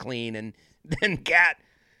asking for clean, and then Kat,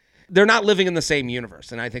 they're not living in the same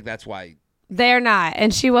universe, and I think that's why they're not.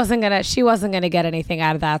 And she wasn't gonna get anything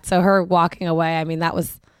out of that. So her walking away, I mean, that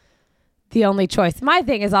was the only choice. My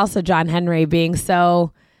thing is also John Henry being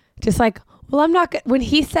so just like, well, when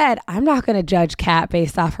he said, I'm not going to judge Kat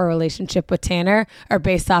based off her relationship with Tanner or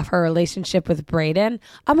based off her relationship with Braden.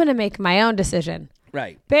 I'm going to make my own decision.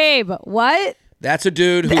 Right. Babe, what? That's a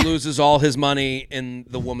dude who loses all his money in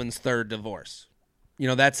the woman's third divorce.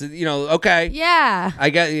 That's, okay. Yeah. I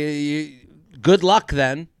got good luck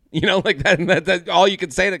then. Like that all you can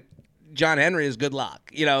say to John Henry is good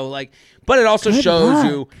luck. But it also shows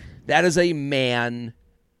you that is a man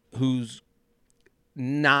who's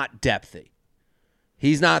not depthy.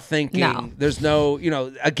 He's not thinking. No. There's no,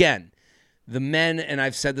 again, the men, and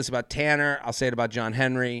I've said this about Tanner, I'll say it about John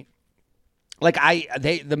Henry. Like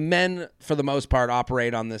the men for the most part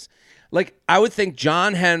operate on this. Like I would think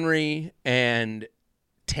John Henry and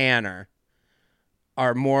Tanner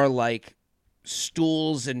are more like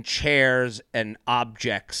stools and chairs and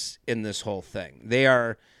objects in this whole thing. They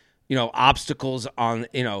are, obstacles on,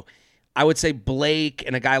 I would say Blake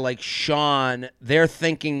and a guy like Sean, they're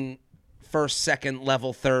thinking first, second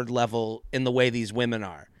level, third level in the way these women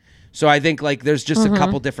are. So I think like there's just a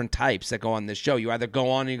couple different types that go on this show. You either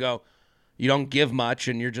go on and you go, you don't give much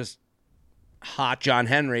and you're just hot John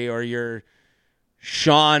Henry, or you're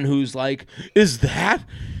Sean who's like, is that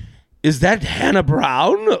Hannah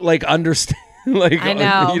Brown? Like understand, like I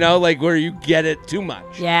know. Like where you get it too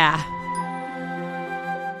much. Yeah.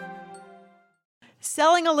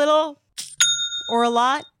 Selling a little or a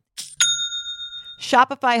lot?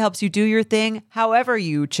 Shopify helps you do your thing however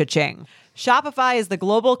you cha-ching. Shopify is the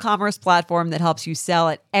global commerce platform that helps you sell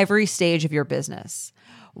at every stage of your business.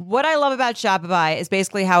 What I love about Shopify is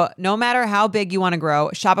basically how no matter how big you want to grow,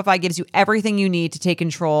 Shopify gives you everything you need to take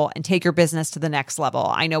control and take your business to the next level.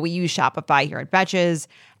 I know we use Shopify here at Betches,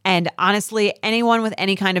 and honestly, anyone with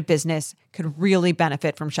any kind of business could really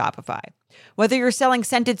benefit from Shopify. Whether you're selling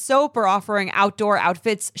scented soap or offering outdoor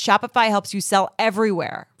outfits, Shopify helps you sell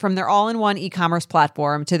everywhere, from their all-in-one e-commerce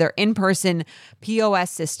platform to their in-person POS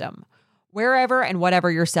system. Wherever and whatever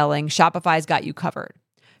you're selling, Shopify's got you covered.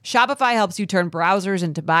 Shopify helps you turn browsers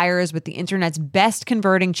into buyers with the internet's best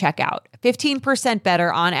converting checkout, 15%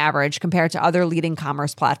 better on average compared to other leading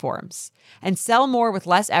commerce platforms. And sell more with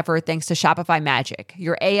less effort thanks to Shopify Magic,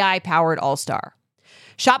 your AI-powered all-star.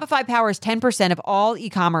 Shopify powers 10% of all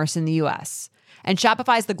e-commerce in the U.S., and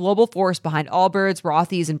Shopify is the global force behind Allbirds,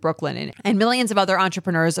 Rothy's, and Brooklyn, and millions of other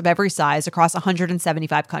entrepreneurs of every size across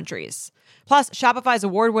 175 countries. Plus, Shopify's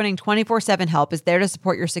award-winning 24/7 help is there to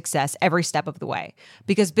support your success every step of the way,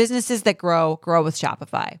 because businesses that grow, grow with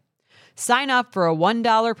Shopify. Sign up for a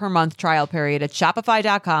 $1 per month trial period at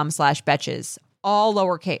shopify.com/betches, all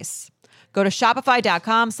lowercase. Go to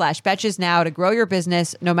shopify.com/betches now to grow your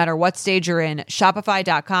business no matter what stage you're in.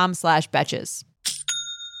 Shopify.com/betches.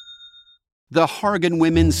 The Hargan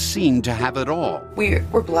women seemed to have it all. We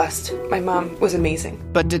were blessed. My mom was amazing.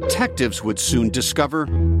 But detectives would soon discover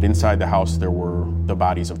inside the house there were the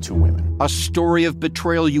bodies of 2 women. A story of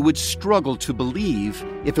betrayal you would struggle to believe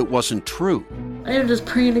if it wasn't true. I am just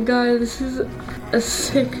praying to God, this is a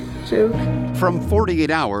sick joke. From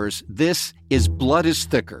 48 Hours, this is Blood is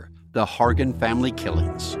Thicker, the Hargan Family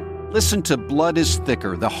Killings. Listen to Blood is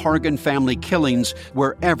Thicker, the Hargan Family Killings,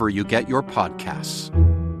 wherever you get your podcasts.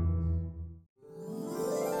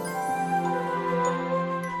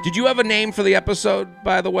 Did you have a name for the episode,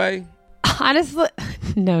 by the way? Honestly,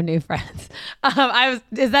 no new friends.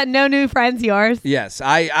 Is that no new friends yours? Yes,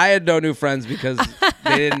 I had no new friends because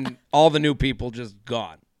they didn't. All the new people just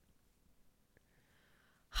gone.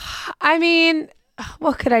 I mean,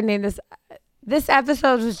 what could I name this? This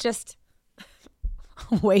episode was just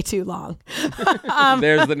way too long.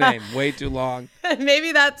 There's the name. Way too long.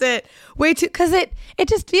 Maybe that's it. Way too, because it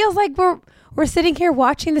just feels like we're sitting here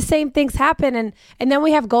watching the same things happen, and then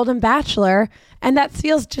we have Golden Bachelor, and that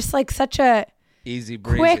feels just like such a easy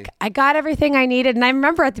breezy. Quick. I got everything I needed, and I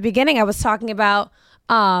remember at the beginning I was talking about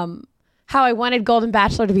how I wanted Golden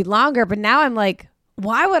Bachelor to be longer, but now I'm like,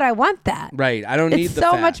 why would I want that? Right. I don't need it's the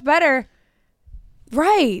so fat. much better.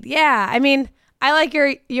 Right. Yeah. I mean, I like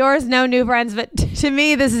yours, no new friends, but to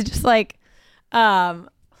me, this is just like,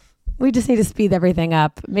 we just need to speed everything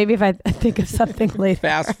up. Maybe if I think of something later.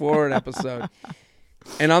 Fast forward episode.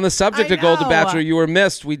 And on the subject of Golden Bachelor, you were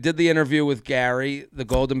missed. We did the interview with Gary, the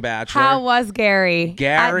Golden Bachelor. How was Gary?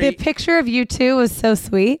 Gary. The picture of you two was so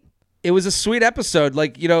sweet. It was a sweet episode.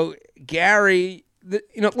 Like, Gary,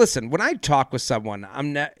 listen, when I talk with someone,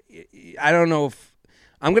 I don't know if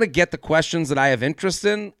I'm going to get the questions that I have interest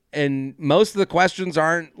in. And most of the questions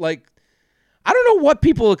aren't like, I don't know what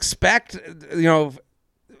people expect.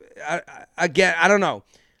 Again, I don't know.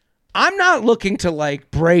 I'm not looking to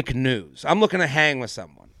like break news. I'm looking to hang with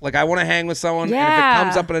someone. Like I want to hang with someone, and if it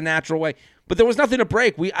comes up in a natural way. But there was nothing to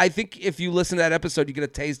break. I think if you listen to that episode, you get a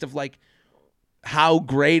taste of like how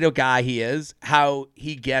great a guy he is, how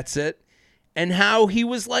he gets it, and how he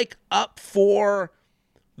was like up for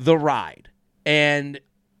the ride. And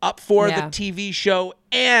up for the TV show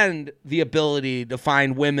and the ability to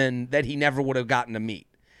find women that he never would have gotten to meet.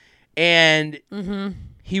 And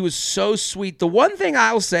he was so sweet. The one thing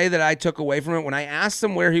I'll say that I took away from it, when I asked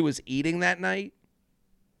him where he was eating that night,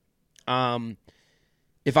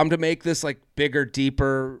 if I'm to make this like bigger,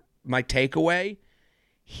 deeper, my takeaway,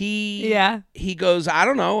 he goes, I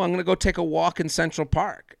don't know, I'm going to go take a walk in Central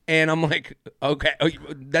Park. And I'm like, okay,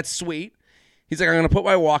 that's sweet. He's like, I'm going to put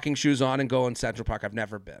my walking shoes on and go in Central Park. I've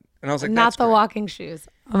never been. And I was like, not that's the great. walking shoes.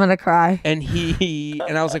 I'm going to cry. And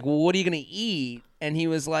and I was like, well, what are you going to eat? And he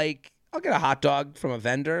was like, I'll get a hot dog from a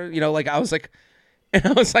vendor. You know, like I was like,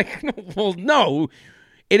 well, no.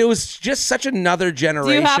 And it was just such another generation.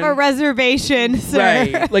 Do you have a reservation, sir?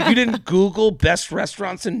 Right. Like you didn't Google best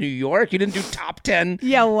restaurants in New York. You didn't do top 10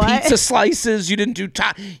 pizza slices. You didn't do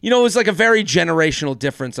top. You know, it was like a very generational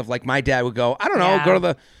difference of like my dad would go, I don't know, go to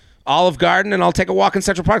the Olive Garden and I'll take a walk in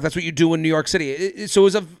Central Park. That's what you do in New York City. So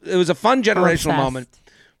it was a fun generational moment.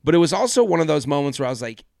 But it was also one of those moments where I was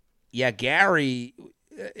like, yeah, Gary,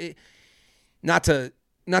 not to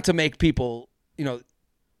make people, you know,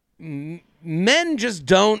 men just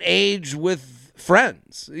don't age with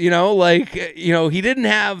friends, you know, like, you know, he didn't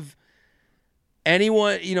have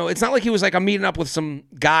anyone, you know, it's not like he was like, I'm meeting up with some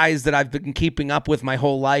guys that I've been keeping up with my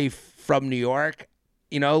whole life from New York,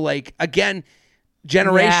 you know, like, again,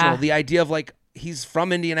 generational, the idea of like, he's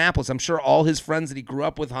from Indianapolis. I'm sure all his friends that he grew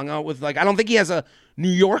up with, hung out with, like, I don't think he has a New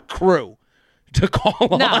York crew to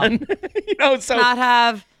call on, you know, so.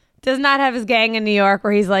 Does not have his gang in New York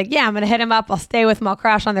where he's like, yeah, I'm going to hit him up. I'll stay with him. I'll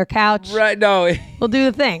crash on their couch. Right. No. We'll do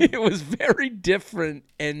the thing. It was very different.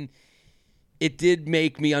 And it did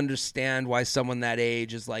make me understand why someone that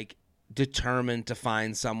age is like determined to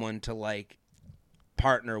find someone to like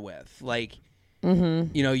partner with. Like, you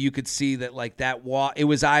know, you could see that like that walk, it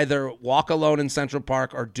was either walk alone in Central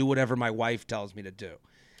Park or do whatever my wife tells me to do.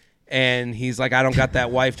 And he's like, I don't got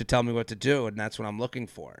that wife to tell me what to do. And that's what I'm looking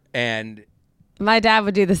for. And my dad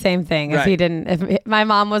would do the same thing if he didn't. If my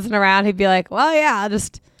mom wasn't around, he'd be like, well, yeah, I'll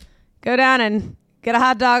just go down and get a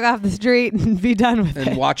hot dog off the street and be done with it.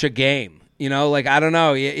 And watch a game. You know, like, I don't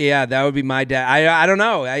know. Yeah, that would be my dad. I don't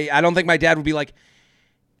know. I don't think my dad would be like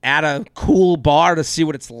at a cool bar to see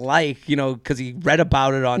what it's like, you know, because he read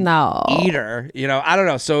about it on Eater. You know, I don't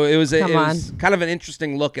know. So it was kind of an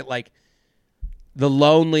interesting look at like the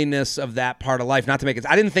loneliness of that part of life. Not to make it,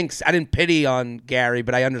 I didn't pity on Gary,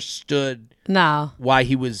 but I understood why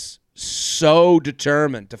he was so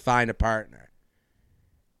determined to find a partner.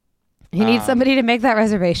 He needs somebody to make that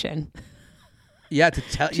reservation. Yeah, to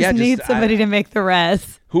tell. Just needs somebody to make the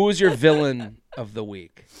res. Who was your villain of the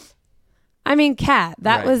week? I mean, Kat.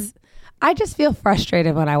 That was. I just feel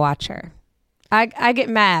frustrated when I watch her. I get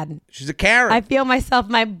mad. She's a Karen. I feel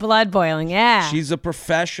my blood boiling. Yeah. She's a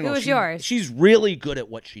professional. Who was yours? She's really good at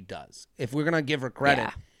what she does. If we're gonna give her credit,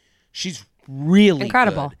 she's really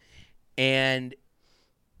incredible. Good. And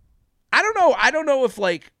I don't know if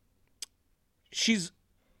like she's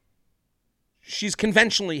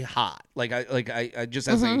conventionally hot. Like I just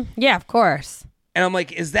as a yeah, of course. And I'm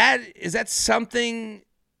like, is that something?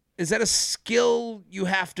 Is that a skill you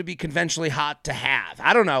have to be conventionally hot to have?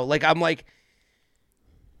 I don't know. Like I'm like,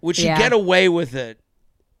 would she get away with it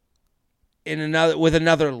in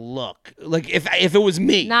another look? Like if it was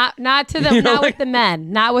me, not to the you know, not like, with the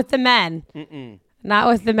men, not with the men. Not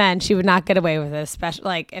with the men. She would not get away with it. Especially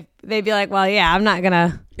like if they'd be like, well, yeah, I'm not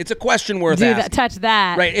gonna. It's a question worth asking. Touch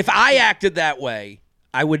that. Right. If I acted that way,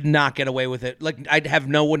 I would not get away with it. Like I'd have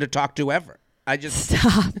no one to talk to ever. I just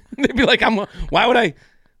stop. They'd be like, why would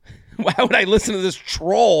I listen to this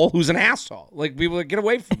troll who's an asshole? Like people would get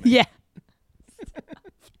away from me. Yeah.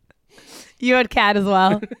 You had Kat as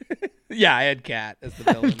well. Yeah, I had Kat as the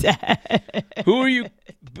villain.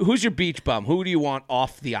 Who's your beach bum? Who do you want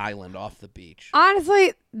off the island, off the beach?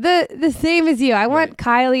 Honestly, the same as you. I want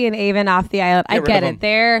Kylie and Avon off the island. I get it.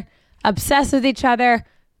 They're obsessed with each other.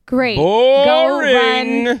 Great.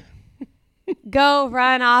 Boring. Go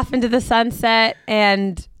run off into the sunset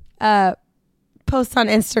and post on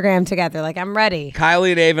Instagram together. Like, I'm ready.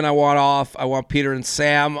 Kylie and Avon I want off. I want Peter and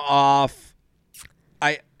Sam off.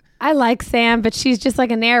 I like Sam, but she's just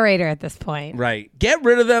like a narrator at this point. Right. Get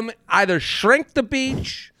rid of them. Either shrink the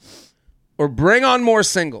beach or bring on more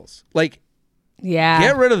singles. Like,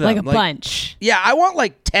 get rid of them. Like a bunch. Yeah, I want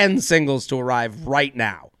like 10 singles to arrive right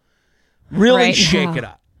now. Really shake it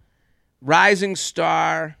up. Rising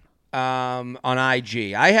Star on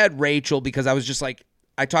IG. I had Rachel because I was just like,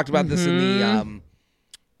 I talked about this in the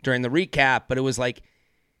during the recap, but it was like,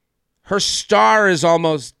 her star is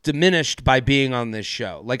almost diminished by being on this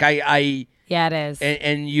show. Like yeah, it is.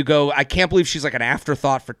 And you go, I can't believe she's like an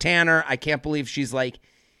afterthought for Tanner. I can't believe she's like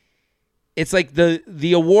it's like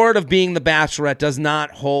the award of being the Bachelorette does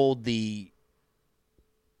not hold the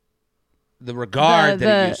regard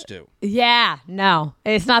that it used to. Yeah, no,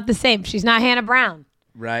 it's not the same. She's not Hannah Brown.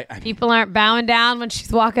 Right. I mean, People aren't bowing down when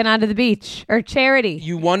she's walking onto the beach or Charity.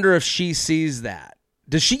 you wonder if she sees that.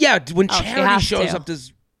 Does she? Yeah. When she Charity has shows to. up,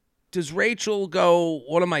 does Rachel go,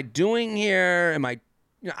 what am I doing here? Am I,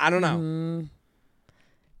 I don't know.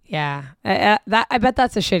 Yeah, I bet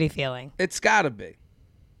that's a shitty feeling. It's got to be.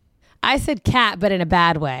 I said Kat, but in a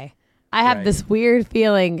bad way. I have Right. this weird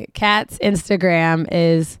feeling Kat's Instagram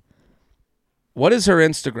is What is her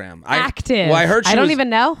Instagram? active. Well, I heard she I don't was, even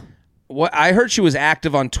know. What I heard she was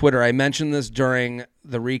active on Twitter. I mentioned this during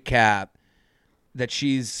the recap that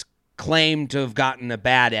she's claimed to have gotten a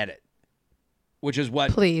bad edit, which is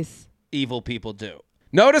what Please. evil people do.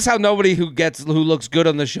 Notice how nobody who looks good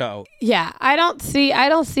on the show. Yeah, I don't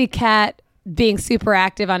see Kat being super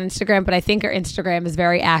active on Instagram, but I think her Instagram is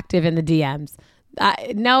very active in the DMs.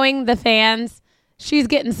 Knowing the fans, she's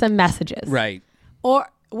getting some messages. Right.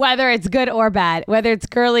 Or whether it's good or bad, whether it's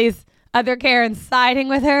girlies, other Karens siding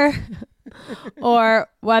with her, or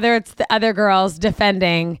whether it's the other girls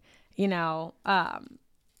defending, everyone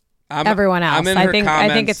else. I'm in I her think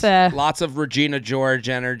comments, it's lots of Regina George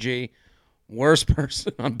energy. Worst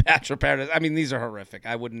person on Bachelor Paradise. I mean, these are horrific.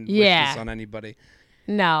 I wouldn't wish this on anybody.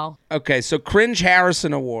 no. Okay, so Cringe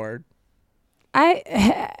Harrison Award.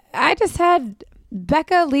 I just had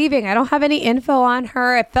Becca leaving. I don't have any info on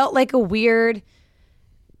her. It felt like a weird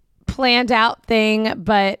planned out thing,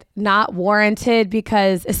 but not warranted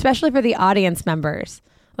because, especially for the audience members,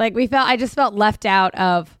 I just felt left out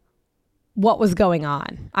of what was going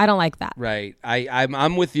on. I don't like that. Right.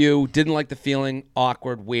 I'm with you. Didn't like the feeling.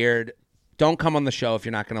 Awkward. Weird. Don't come on the show if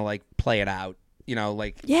you're not going to play it out.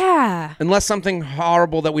 Yeah. Unless something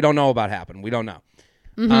horrible that we don't know about happened. We don't know.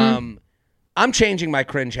 Mm-hmm. I'm changing my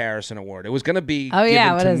Cringe Harrison Award. It was going to be What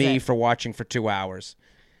given to is me it? for watching for 2 hours.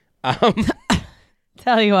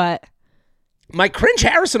 Tell you what. My Cringe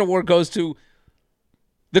Harrison Award goes to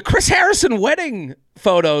the Chris Harrison wedding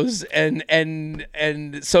photos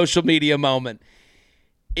and social media moment.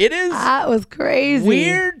 It is That was crazy.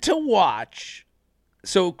 weird to watch.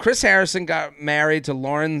 So Chris Harrison got married to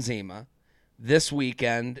Lauren Zima this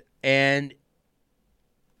weekend, and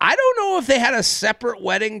I don't know if they had a separate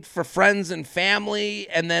wedding for friends and family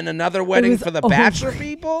and then another wedding for the Bachelor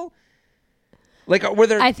people. Were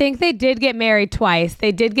there? I think they did get married twice.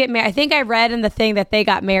 They did get married. I think I read in the thing that they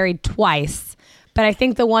got married twice. But I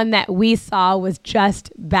think the one that we saw was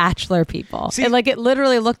just Bachelor people. See, it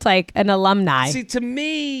literally looked like an alumni. See, to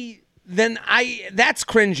me, that's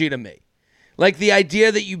cringy to me. The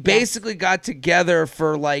idea that you basically got together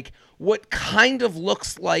for what kind of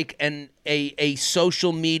looks like a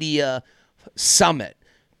social media summit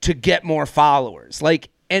to get more followers.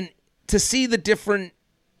 And to see the different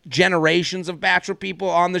generations of Bachelor people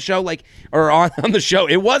on the show, on the show.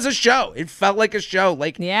 It was a show. It felt like a show.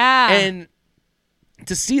 Yeah. And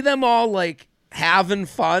to see them all having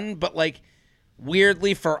fun, but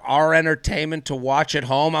weirdly for our entertainment to watch at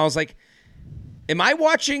home, I was like, am I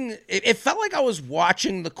watching? It felt like I was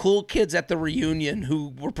watching the cool kids at the reunion who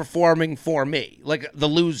were performing for me, the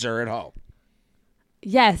loser at home.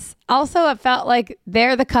 Yes. Also, it felt like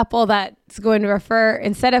they're the couple that's going to refer,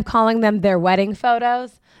 instead of calling them their wedding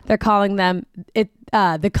photos, they're calling them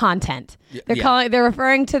the content. They're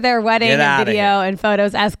referring to their wedding and video and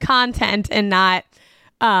photos as content and not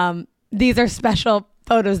these are special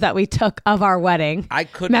photos that we took of our wedding.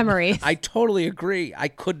 Memories. I totally agree. I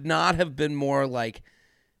could not have been more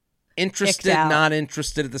interested, not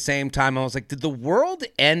interested at the same time. I was like, did the world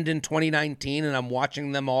end in 2019 and I'm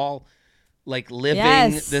watching them all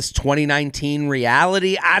living this 2019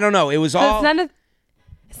 reality? I don't know. It was all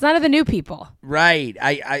it's none of the new people. Right.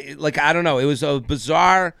 I don't know. It was a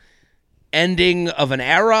bizarre ending of an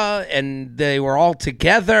era and they were all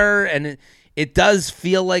together, and it does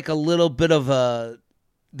feel like a little bit of a,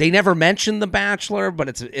 they never mentioned The Bachelor, but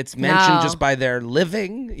it's mentioned just by their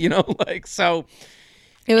living, so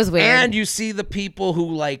it was weird. And you see the people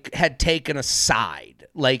who had taken a side.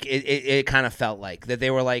 It kind of felt like that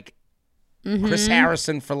they were Chris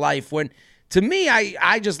Harrison for life, when to me,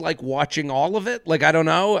 I just like watching all of it. I don't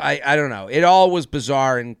know. I don't know. It all was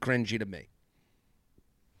bizarre and cringy to me.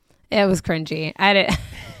 It was cringy. I didn't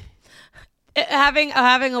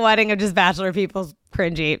having a wedding of just Bachelor people's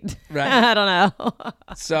cringy. Right. I don't know.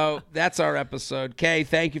 So that's our episode. Kay,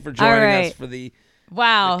 thank you for joining us for the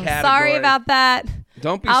wow. the category. Sorry about that.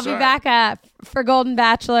 Don't be I'll sorry. be back for Golden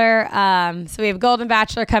Bachelor. So we have Golden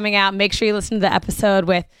Bachelor coming out. Make sure you listen to the episode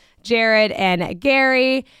with Jared and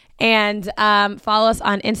Gary. And follow us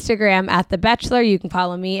on Instagram at The Bachelor. You can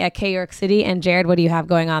follow me at K York City. And Jared, what do you have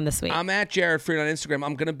going on this week? I'm at Jared Freed on Instagram.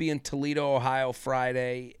 I'm going to be in Toledo, Ohio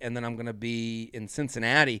Friday, and then I'm going to be in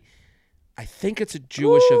Cincinnati. I think it's a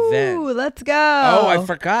Jewish event. Ooh, let's go. Oh, I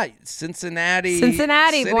forgot. Cincinnati, City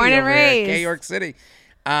born and raised. K York City.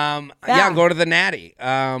 Yeah, I'm going to the Natty.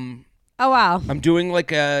 Oh, wow. I'm doing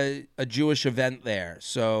like a Jewish event there,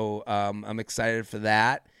 so I'm excited for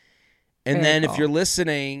that. And Very then cool. if you're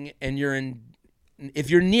listening and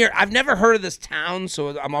if you're near, I've never heard of this town,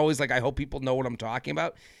 so I'm always like, I hope people know what I'm talking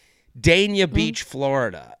about. Dania Beach,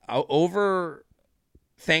 Florida. Over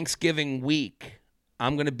Thanksgiving week,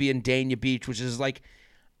 I'm going to be in Dania Beach, which is like,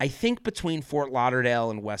 I think between Fort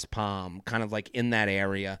Lauderdale and West Palm, kind of like in that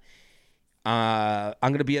area. I'm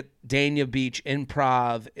going to be at Dania Beach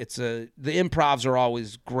Improv. The Improvs are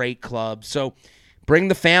always great clubs. So bring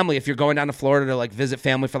the family if you're going down to Florida to like visit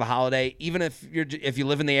family for the holiday. Even if you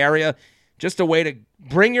live in the area, just a way to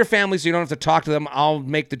bring your family so you don't have to talk to them. I'll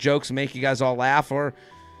make the jokes and make you guys all laugh, or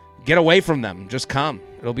get away from them. Just come.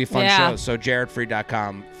 It'll be a fun show. So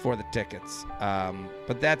jaredfree.com for the tickets.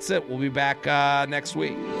 But that's it. We'll be back next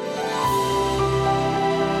week.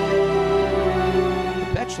 The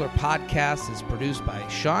Bachelor Podcast is produced by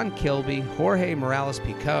Sean Kilby, Jorge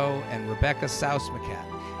Morales-Pico, and Rebecca Saus-McCat.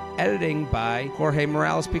 Editing by Jorge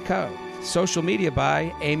Morales-Pico. Social media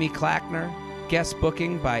by Amy Clackner. Guest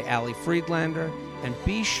booking by Ali Friedlander. And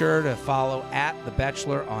be sure to follow at The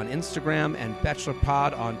Bachelor on Instagram and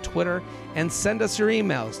BachelorPod on Twitter. And send us your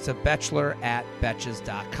emails to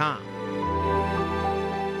bachelor@betches.com.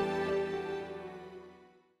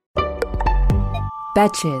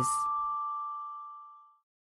 Betches.